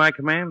relieve me of my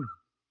command?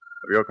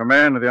 Of your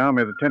command of the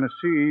Army of the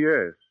Tennessee,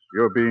 yes.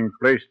 You're being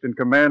placed in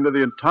command of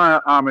the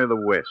entire Army of the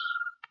West.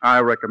 I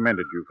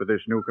recommended you for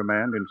this new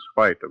command in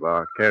spite of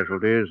our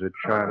casualties at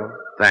Shiloh.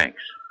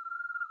 Thanks.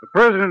 The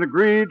President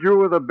agreed you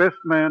were the best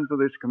man for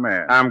this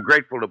command. I'm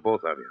grateful to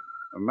both of you.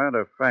 As a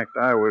matter of fact,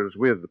 I was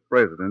with the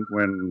President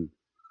when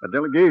a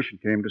delegation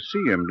came to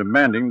see him,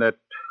 demanding that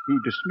he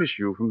dismiss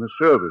you from the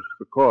service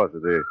because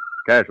of the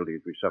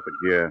casualties we suffered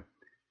here.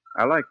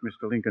 I like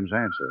Mr. Lincoln's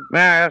answer. May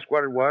I ask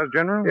what it was,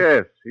 General?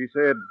 Yes, he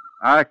said,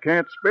 I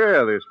can't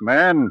spare this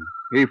man.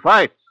 He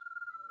fights.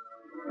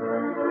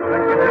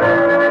 Lincoln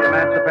issued the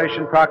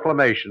Emancipation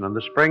Proclamation in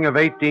the spring of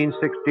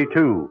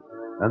 1862.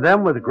 And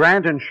then, with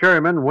Grant and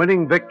Sherman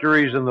winning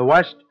victories in the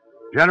West,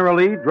 General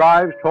Lee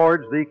drives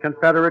towards the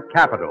Confederate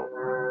capital.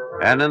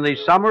 And in the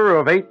summer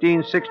of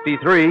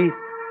 1863,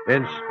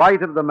 in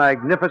spite of the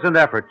magnificent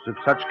efforts of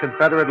such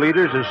Confederate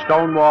leaders as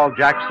Stonewall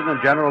Jackson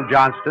and General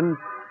Johnston,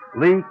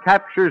 Lee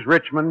captures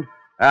Richmond,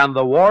 and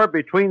the war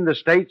between the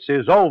states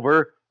is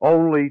over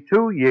only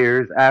 2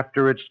 years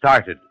after it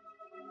started.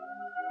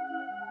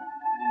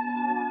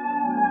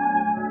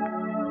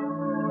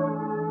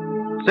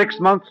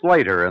 Six months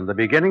later, in the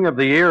beginning of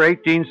the year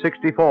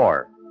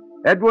 1864,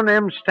 Edwin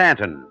M.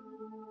 Stanton,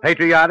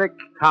 patriotic,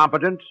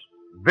 competent,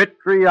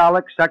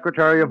 vitriolic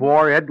Secretary of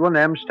War Edwin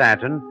M.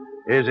 Stanton,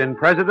 is in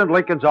President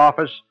Lincoln's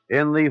office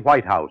in the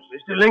White House.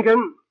 Mr.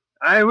 Lincoln,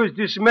 I was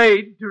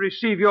dismayed to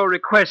receive your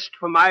request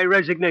for my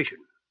resignation.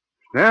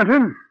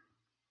 Stanton,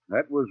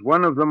 that was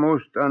one of the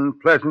most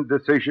unpleasant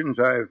decisions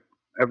I've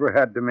ever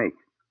had to make.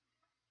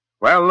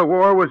 While the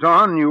war was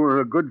on, you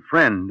were a good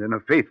friend and a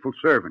faithful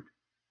servant.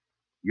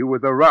 You were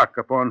the rock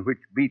upon which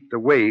beat the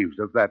waves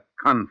of that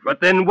conflict. But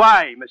then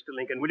why, Mr.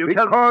 Lincoln? Will you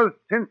tell me? Because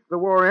since the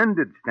war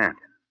ended, Stanton,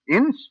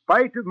 in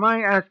spite of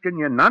my asking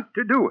you not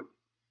to do it,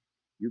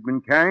 you've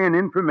been carrying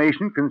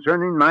information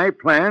concerning my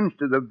plans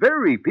to the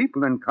very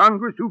people in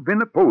Congress who've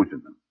been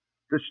opposing them,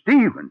 to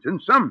Stevens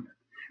and Sumner,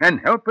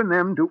 and helping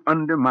them to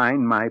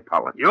undermine my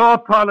policy. Your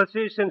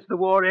policy since the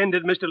war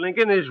ended, Mr.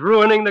 Lincoln, is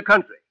ruining the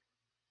country.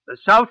 The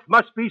South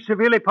must be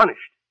severely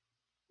punished.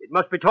 It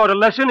must be taught a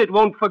lesson it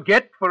won't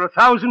forget for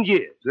 1,000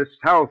 years. The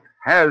South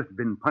has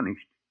been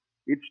punished.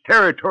 Its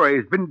territory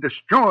has been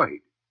destroyed.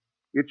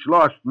 It's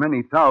lost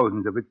many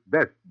thousands of its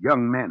best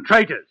young men.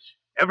 Traitors,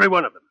 every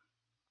one of them.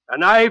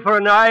 An eye for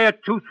an eye, a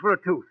tooth for a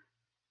tooth.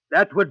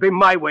 That would be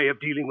my way of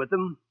dealing with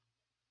them.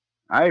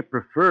 I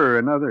prefer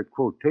another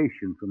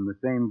quotation from the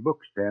same book,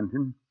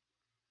 Stanton.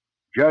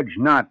 Judge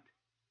not,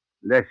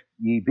 lest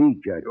ye be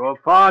judged. You're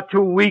far too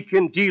weak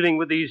in dealing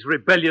with these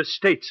rebellious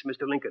states,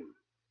 Mr. Lincoln.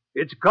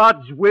 It's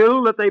God's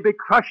will that they be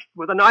crushed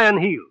with an iron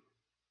heel.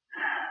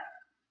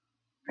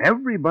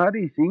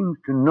 Everybody seems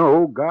to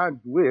know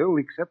God's will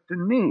except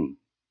in me,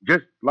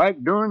 just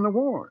like during the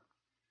war.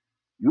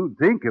 You'd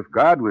think if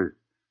God was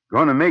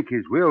going to make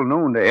his will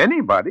known to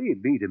anybody,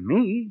 it'd be to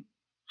me,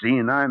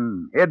 seeing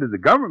I'm head of the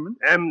government.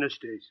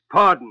 Amnesties,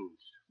 pardons,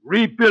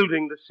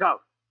 rebuilding the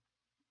South.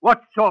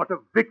 What sort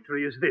of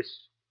victory is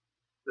this?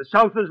 The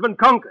South has been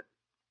conquered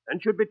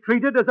and should be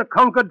treated as a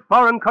conquered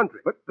foreign country.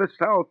 But the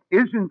South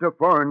isn't a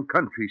foreign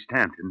country,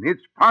 Stanton.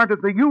 It's part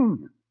of the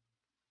Union.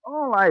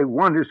 All I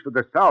want is for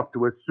the South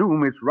to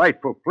assume its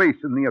rightful place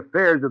in the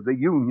affairs of the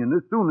Union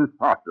as soon as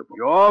possible.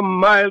 Your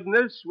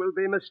mildness will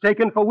be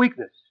mistaken for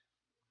weakness.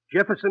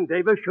 Jefferson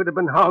Davis should have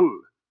been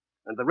hung,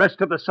 and the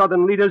rest of the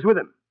Southern leaders with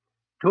him.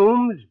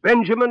 Toombs,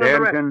 Benjamin, and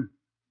the rest. Stanton,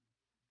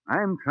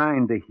 I'm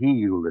trying to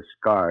heal the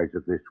scars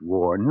of this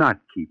war, not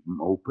keep them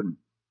open.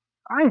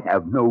 I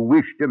have no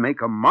wish to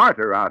make a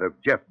martyr out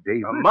of Jeff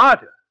Davis. A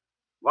martyr?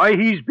 Why,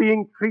 he's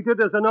being treated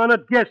as an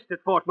honored guest at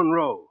Fort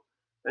Monroe,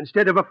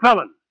 instead of a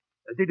felon,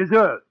 as he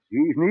deserves.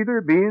 He's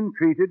neither being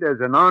treated as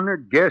an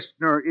honored guest,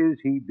 nor is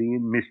he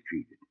being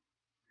mistreated.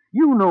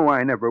 You know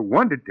I never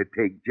wanted to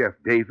take Jeff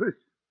Davis.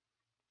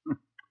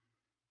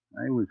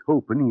 I was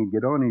hoping he'd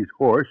get on his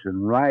horse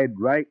and ride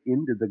right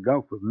into the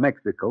Gulf of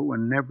Mexico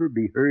and never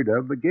be heard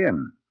of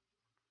again.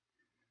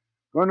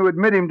 Going to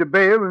admit him to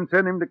bail and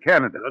send him to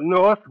Canada. The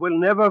North will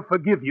never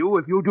forgive you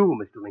if you do,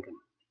 Mr. Lincoln.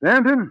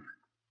 Stanton,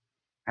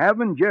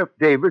 having Jeff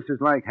Davis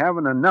is like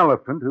having an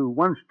elephant who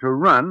wants to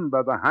run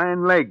by the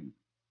hind leg.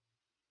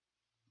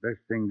 Best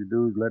thing to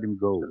do is let him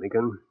go. Mr.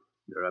 Lincoln,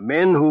 there are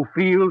men who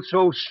feel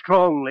so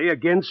strongly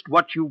against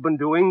what you've been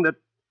doing that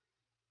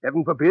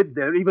Heaven forbid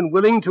they're even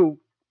willing to...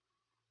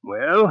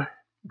 Well,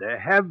 there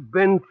have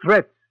been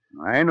threats.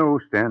 I know,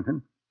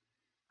 Stanton.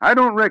 I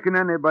don't reckon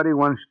anybody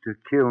wants to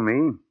kill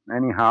me.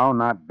 Anyhow,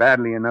 not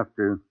badly enough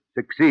to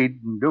succeed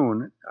in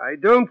doing it. I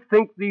don't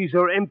think these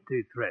are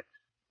empty threats.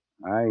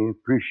 I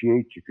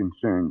appreciate your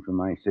concern for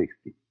my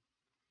safety.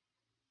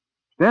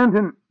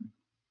 Stanton,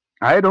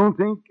 I don't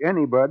think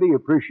anybody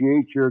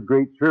appreciates your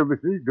great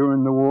services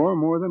during the war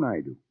more than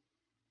I do.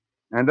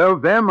 And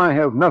of them, I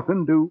have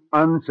nothing to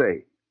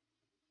unsay.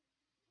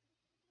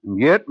 And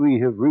yet we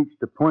have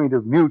reached a point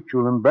of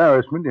mutual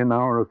embarrassment in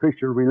our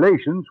official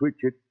relations which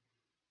it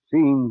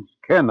seems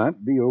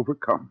cannot be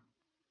overcome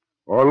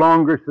or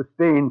longer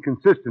sustained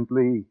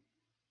consistently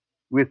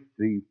with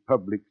the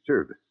public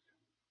service.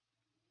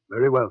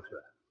 Very well,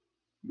 sir.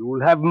 You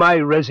will have my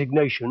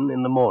resignation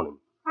in the morning.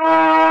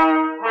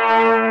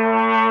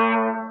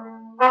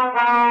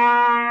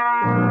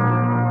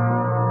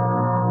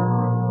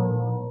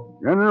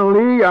 General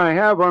Lee, I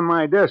have on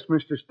my desk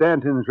Mr.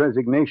 Stanton's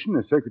resignation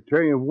as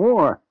Secretary of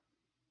War.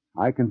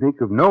 I can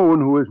think of no one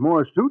who is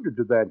more suited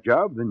to that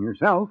job than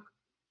yourself.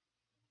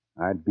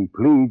 I'd be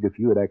pleased if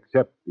you would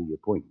accept the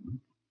appointment.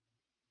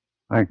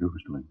 Thank you,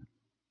 Mr. Lincoln.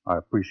 I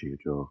appreciate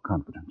your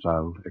confidence.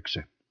 I'll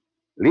accept.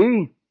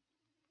 Lee,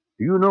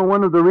 do you know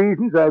one of the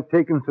reasons I've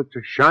taken such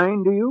a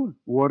shine to you?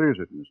 What is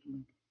it, Mr.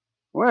 Lincoln?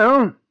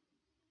 Well,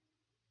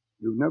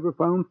 you've never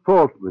found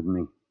fault with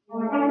me.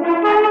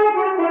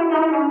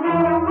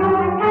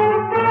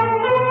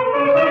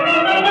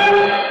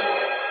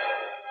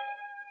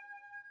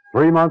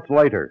 3 months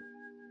later,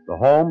 the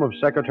home of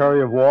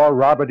Secretary of War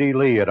Robert E.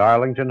 Lee at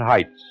Arlington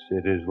Heights.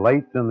 It is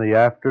late in the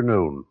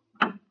afternoon.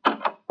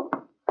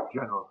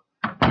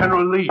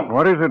 General Lee.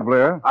 What is it,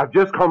 Blair? I've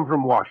just come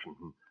from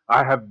Washington.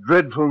 I have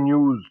dreadful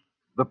news.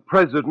 The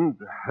president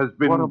has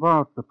been... What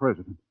about the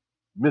president?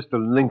 Mr.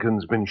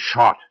 Lincoln's been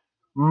shot.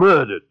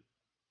 Murdered.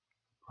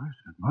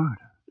 President murdered?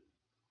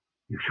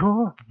 You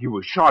sure? He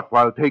was shot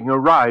while taking a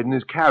ride in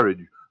his carriage.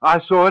 I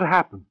saw it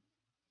happen.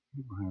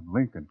 Abraham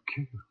Lincoln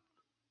killed.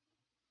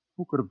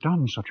 Who could have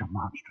done such a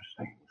monstrous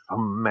thing?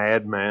 Some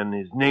madman.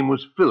 His name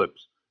was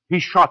Phillips. He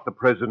shot the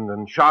president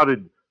and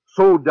shouted,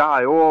 "So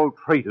die all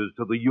traitors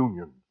to the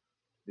Union."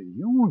 The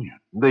Union?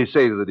 They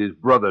say that his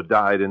brother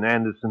died in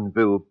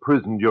Andersonville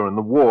prison during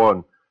the war,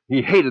 and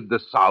he hated the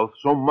South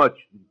so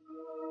much.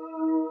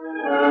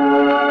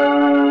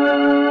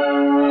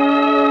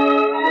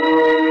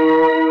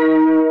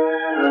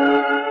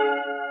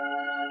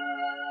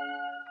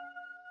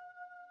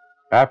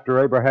 After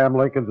Abraham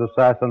Lincoln's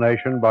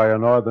assassination by a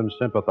Northern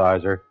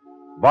sympathizer,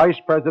 Vice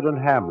President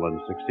Hamlin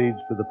succeeds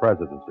to the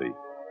presidency.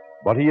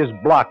 But he is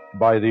blocked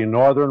by the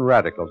Northern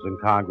radicals in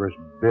Congress,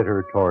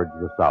 bitter towards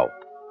the South.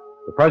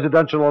 The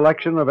presidential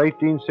election of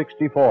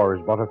 1864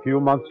 is but a few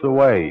months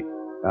away,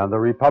 and the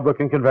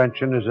Republican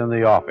convention is in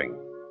the offing.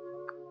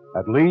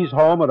 At Lee's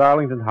home at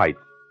Arlington Heights,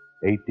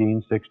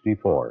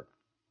 1864.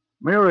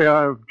 Mary,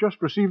 I've just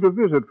received a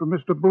visit from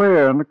Mr.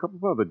 Blair and a couple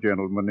of other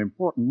gentlemen,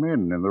 important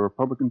men in the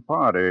Republican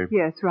Party.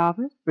 Yes,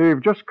 Robert? They've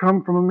just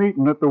come from a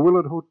meeting at the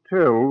Willard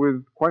Hotel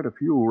with quite a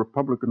few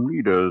Republican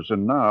leaders,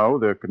 and now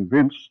they're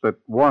convinced that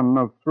one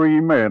of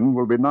 3 men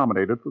will be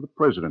nominated for the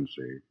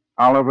presidency.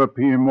 Oliver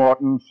P.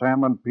 Morton,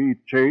 Salmon P.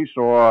 Chase,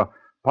 or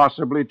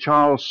possibly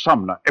Charles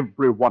Sumner,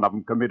 every one of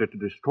them committed to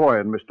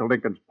destroying Mr.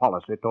 Lincoln's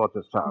policy towards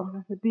the South. Oh,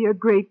 that would be a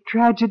great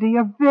tragedy,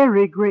 a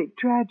very great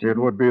tragedy. It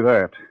would be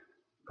that.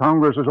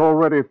 Congress has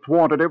already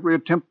thwarted every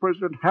attempt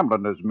President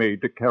Hamlin has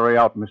made to carry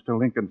out Mr.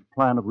 Lincoln's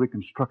plan of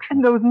Reconstruction.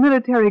 And those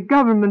military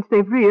governments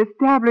they've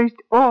reestablished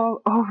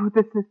all over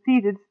the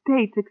seceded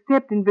states,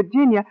 except in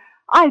Virginia,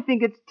 I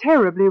think it's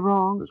terribly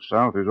wrong. The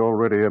South is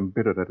already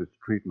embittered at its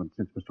treatment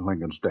since Mr.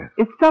 Lincoln's death.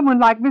 If someone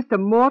like Mr.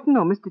 Morton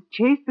or Mr.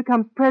 Chase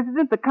becomes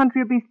president, the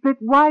country will be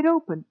split wide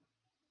open.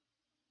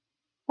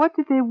 What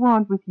did they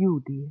want with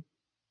you,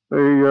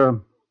 dear?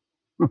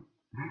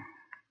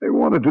 They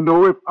wanted to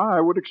know if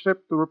I would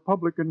accept the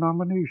Republican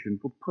nomination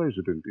for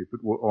president if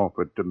it were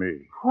offered to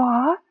me.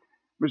 What?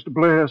 Mr.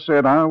 Blair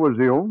said I was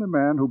the only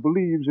man who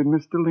believes in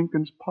Mr.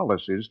 Lincoln's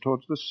policies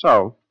towards the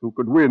South who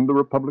could win the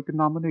Republican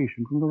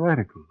nomination from the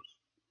radicals.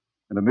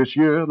 And in this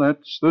year,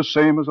 that's the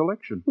same as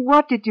election.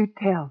 What did you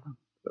tell them?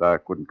 That I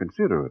couldn't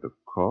consider it, of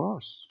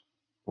course.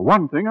 For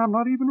one thing, I'm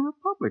not even a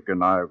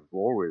Republican. I've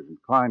always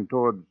inclined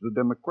towards the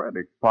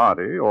Democratic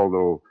Party,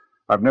 although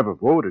I've never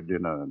voted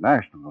in a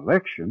national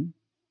election.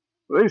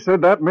 They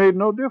said that made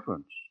no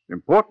difference. The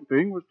important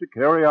thing was to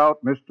carry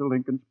out Mr.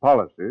 Lincoln's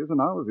policies,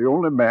 and I was the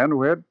only man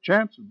who had a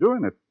chance of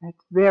doing it.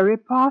 That's very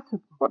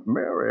possible. But,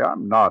 Mary,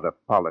 I'm not a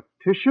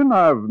politician.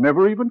 I've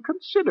never even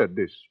considered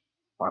this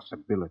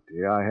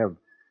possibility. I have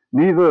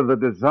neither the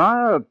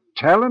desire,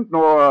 talent,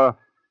 nor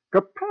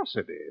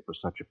capacity for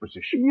such a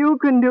position. You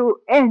can do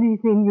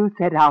anything you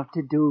set out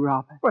to do,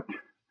 Robert. But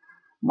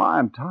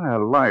my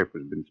entire life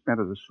has been spent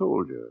as a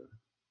soldier.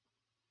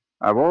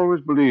 I've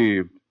always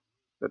believed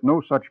that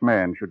no such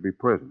man should be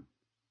president.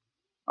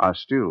 I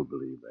still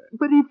believe that.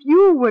 But if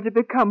you were to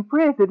become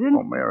president...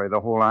 Oh, Mary,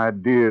 the whole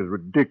idea is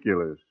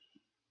ridiculous.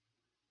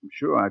 I'm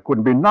sure I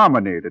couldn't be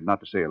nominated, not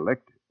to say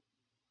elected.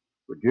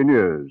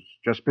 Virginia's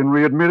just been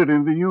readmitted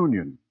in the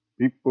Union.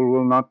 People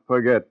will not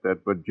forget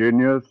that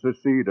Virginia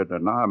seceded,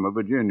 and I'm a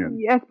Virginian.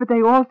 Yes, but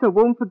they also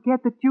won't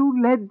forget that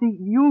you led the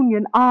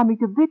Union Army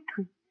to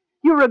victory.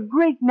 You're a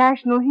great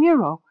national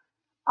hero.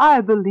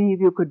 I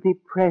believe you could be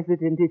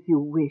president if you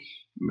wish.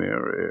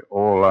 Mary,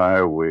 all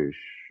I wish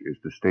is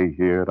to stay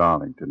here at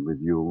Arlington with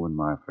you and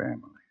my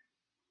family.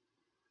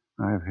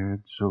 I've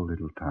had so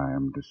little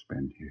time to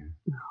spend here.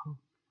 No.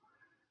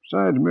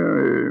 Besides,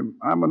 Mary,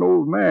 I'm an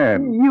old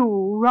man.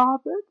 You,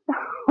 Robert?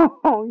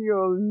 Oh,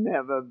 you'll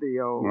never be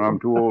old. I'm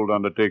too old to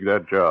undertake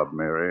that job,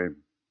 Mary.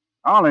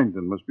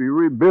 Arlington must be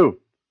rebuilt.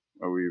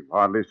 Well, we've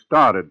hardly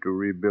started to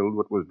rebuild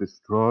what was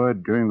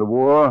destroyed during the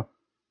war.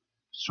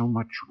 So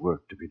much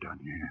work to be done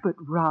here. But,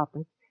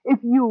 Robert, if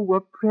you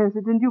were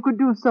president, you could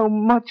do so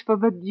much for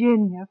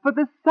Virginia, for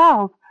the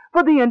South,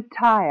 for the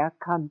entire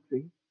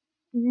country.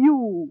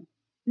 You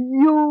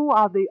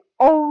are the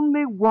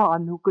only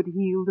one who could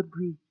heal the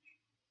breach.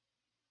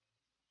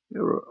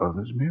 There are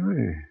others,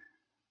 Mary.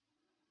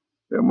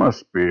 There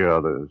must be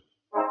others.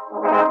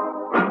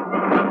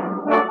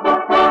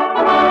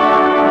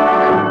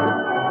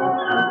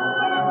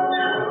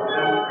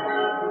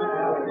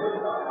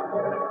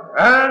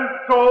 And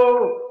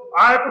so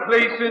I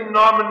place in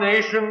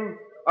nomination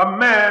a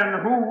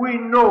man who we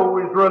know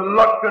is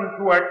reluctant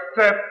to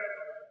accept,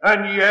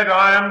 and yet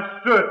I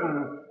am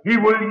certain he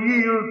will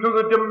yield to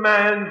the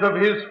demands of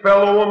his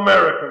fellow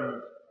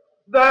Americans.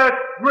 That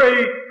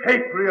great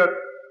patriot,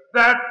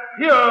 that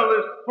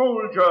fearless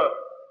soldier,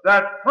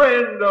 that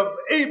friend of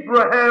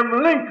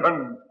Abraham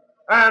Lincoln,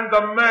 and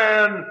the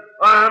man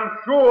I am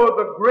sure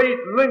the great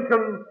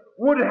Lincoln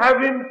would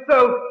have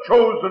himself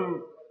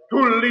chosen to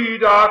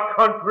lead our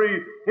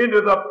country into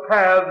the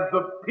paths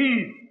of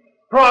peace,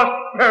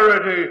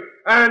 prosperity,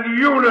 and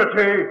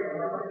unity.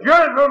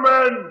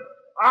 Gentlemen,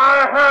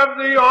 I have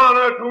the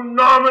honor to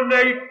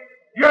nominate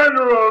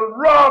General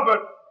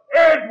Robert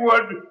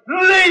Edward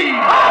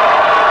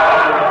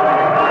Lee.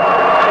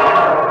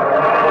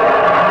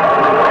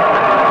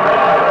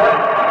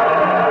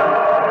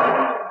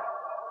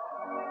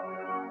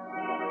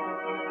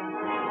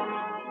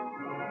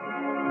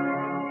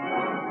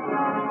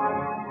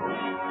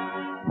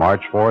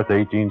 March 4th,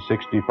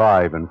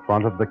 1865, in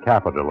front of the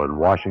Capitol in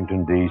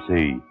Washington,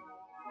 D.C.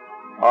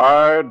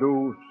 I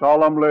do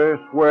solemnly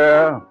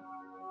swear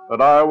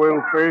that I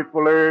will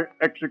faithfully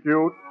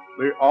execute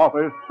the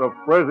office of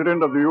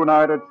President of the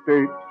United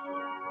States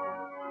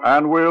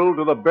and will,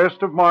 to the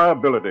best of my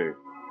ability,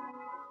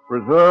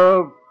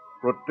 preserve,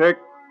 protect,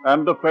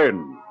 and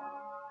defend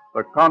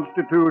the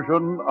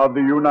Constitution of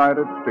the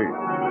United States.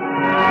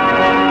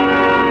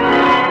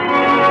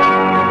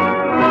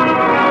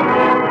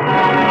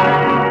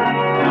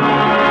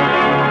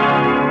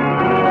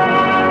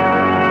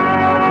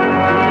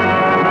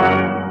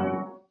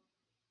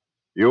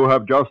 You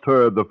have just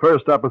heard the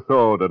first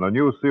episode in a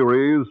new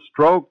series,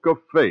 Stroke of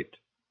Fate,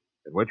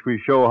 in which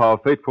we show how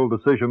fateful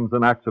decisions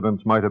and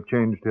accidents might have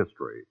changed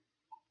history.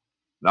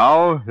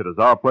 Now, it is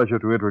our pleasure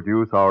to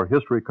introduce our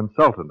history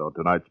consultant on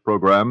tonight's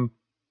program,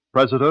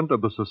 President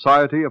of the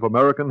Society of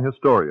American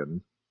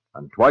Historians,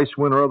 and twice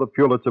winner of the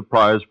Pulitzer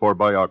Prize for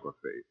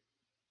Biography,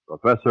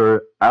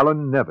 Professor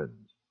Allen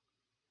Nevins.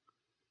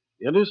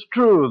 It is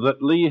true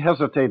that Lee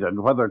hesitated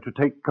whether to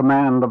take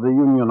command of the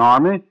Union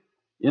Army,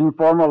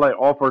 informally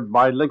offered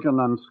by Lincoln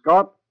and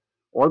Scott,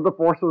 or the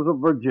forces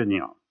of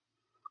Virginia.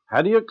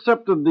 Had he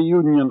accepted the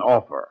Union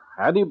offer,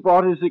 had he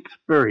brought his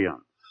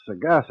experience,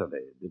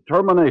 sagacity,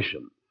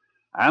 determination,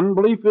 and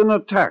belief in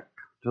attack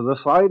to the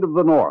side of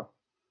the North,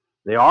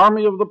 the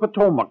Army of the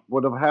Potomac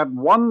would have had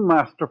one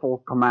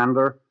masterful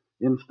commander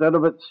instead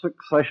of its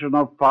succession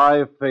of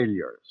 5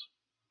 failures.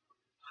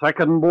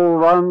 Second Bull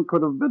Run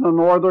could have been a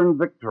Northern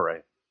victory,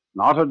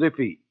 not a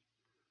defeat.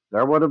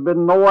 There would have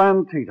been no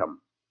Antietam,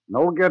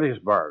 no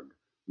Gettysburg,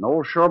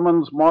 no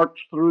Sherman's march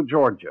through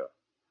Georgia.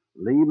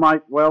 Lee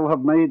might well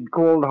have made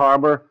Cold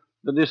Harbor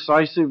the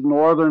decisive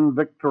Northern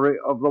victory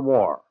of the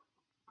war.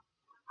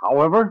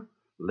 However,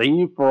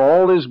 Lee, for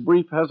all his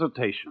brief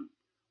hesitation,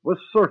 was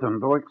certain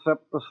to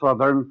accept the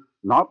Southern,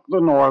 not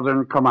the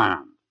Northern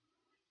command.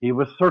 He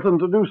was certain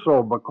to do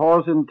so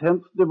because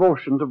intense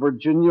devotion to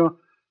Virginia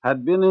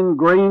had been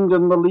ingrained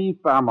in the Lee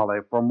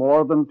family for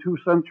more than 2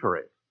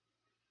 centuries,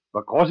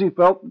 because he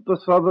felt that the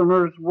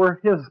Southerners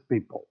were his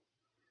people,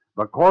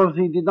 because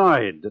he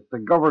denied that the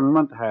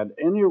government had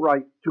any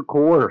right to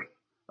coerce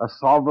a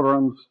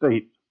sovereign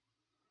state.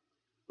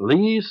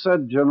 Lee,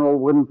 said General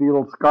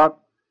Winfield Scott,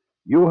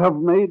 "You have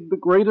made the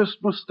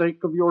greatest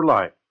mistake of your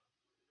life.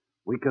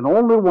 We can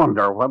only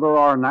wonder whether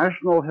our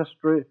national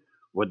history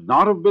would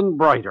not have been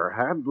brighter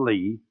had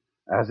Lee,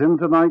 as in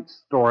tonight's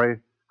story,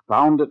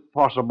 found it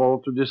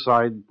possible to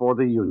decide for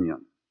the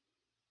Union."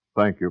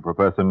 Thank you,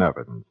 Professor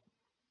Nevins.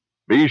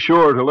 Be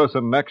sure to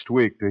listen next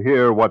week to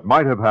hear what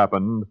might have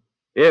happened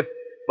if,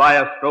 by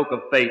a stroke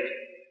of fate,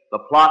 the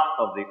plot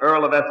of the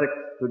Earl of Essex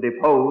to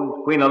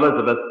depose Queen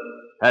Elizabeth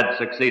had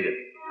succeeded.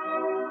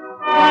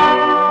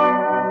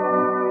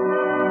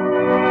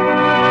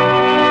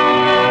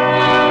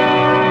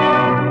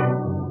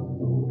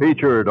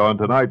 Featured on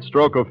tonight's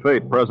Stroke of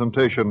Fate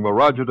presentation were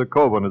Roger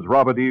DeKoven as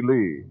Robert E.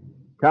 Lee,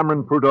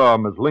 Cameron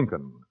Prudhomme as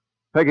Lincoln,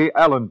 Peggy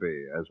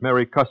Allenby as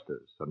Mary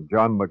Custis, and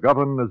John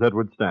McGovern as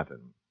Edward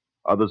Stanton.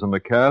 Others in the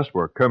cast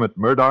were Kermit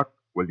Murdoch,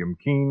 William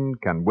Keene,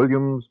 Ken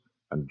Williams,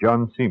 and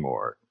John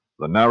Seymour.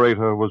 The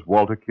narrator was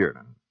Walter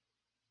Kiernan.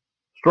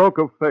 Stroke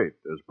of Fate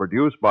is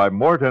produced by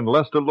Mort and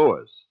Lester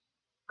Lewis,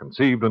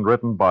 conceived and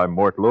written by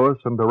Mort Lewis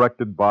and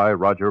directed by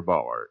Roger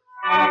Bauer.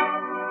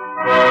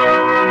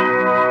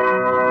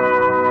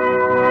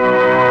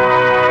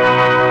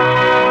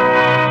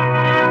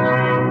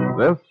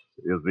 This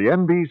is the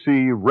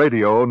NBC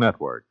Radio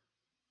Network.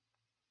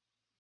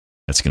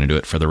 That's going to do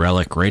it for the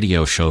Relic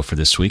Radio Show for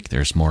this week.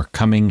 There's more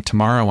coming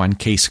tomorrow on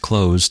Case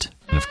Closed.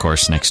 And, of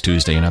course, next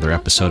Tuesday, another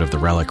episode of the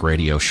Relic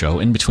Radio Show.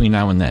 In between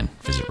now and then,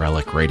 visit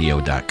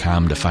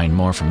relicradio.com to find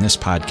more from this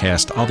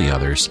podcast, all the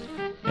others,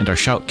 and our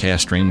Shoutcast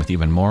stream with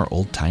even more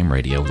old-time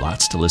radio.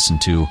 Lots to listen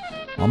to,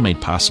 all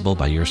made possible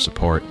by your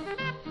support.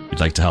 If you'd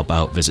like to help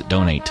out, visit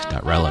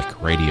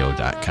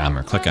donate.relicradio.com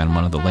or click on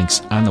one of the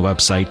links on the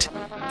website.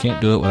 Can't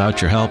do it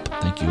without your help.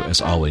 Thank you, as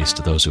always,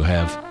 to those who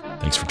have.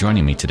 Thanks for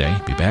joining me today.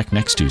 Be back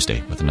next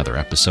Tuesday with another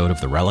episode of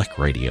the Relic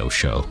Radio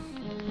Show.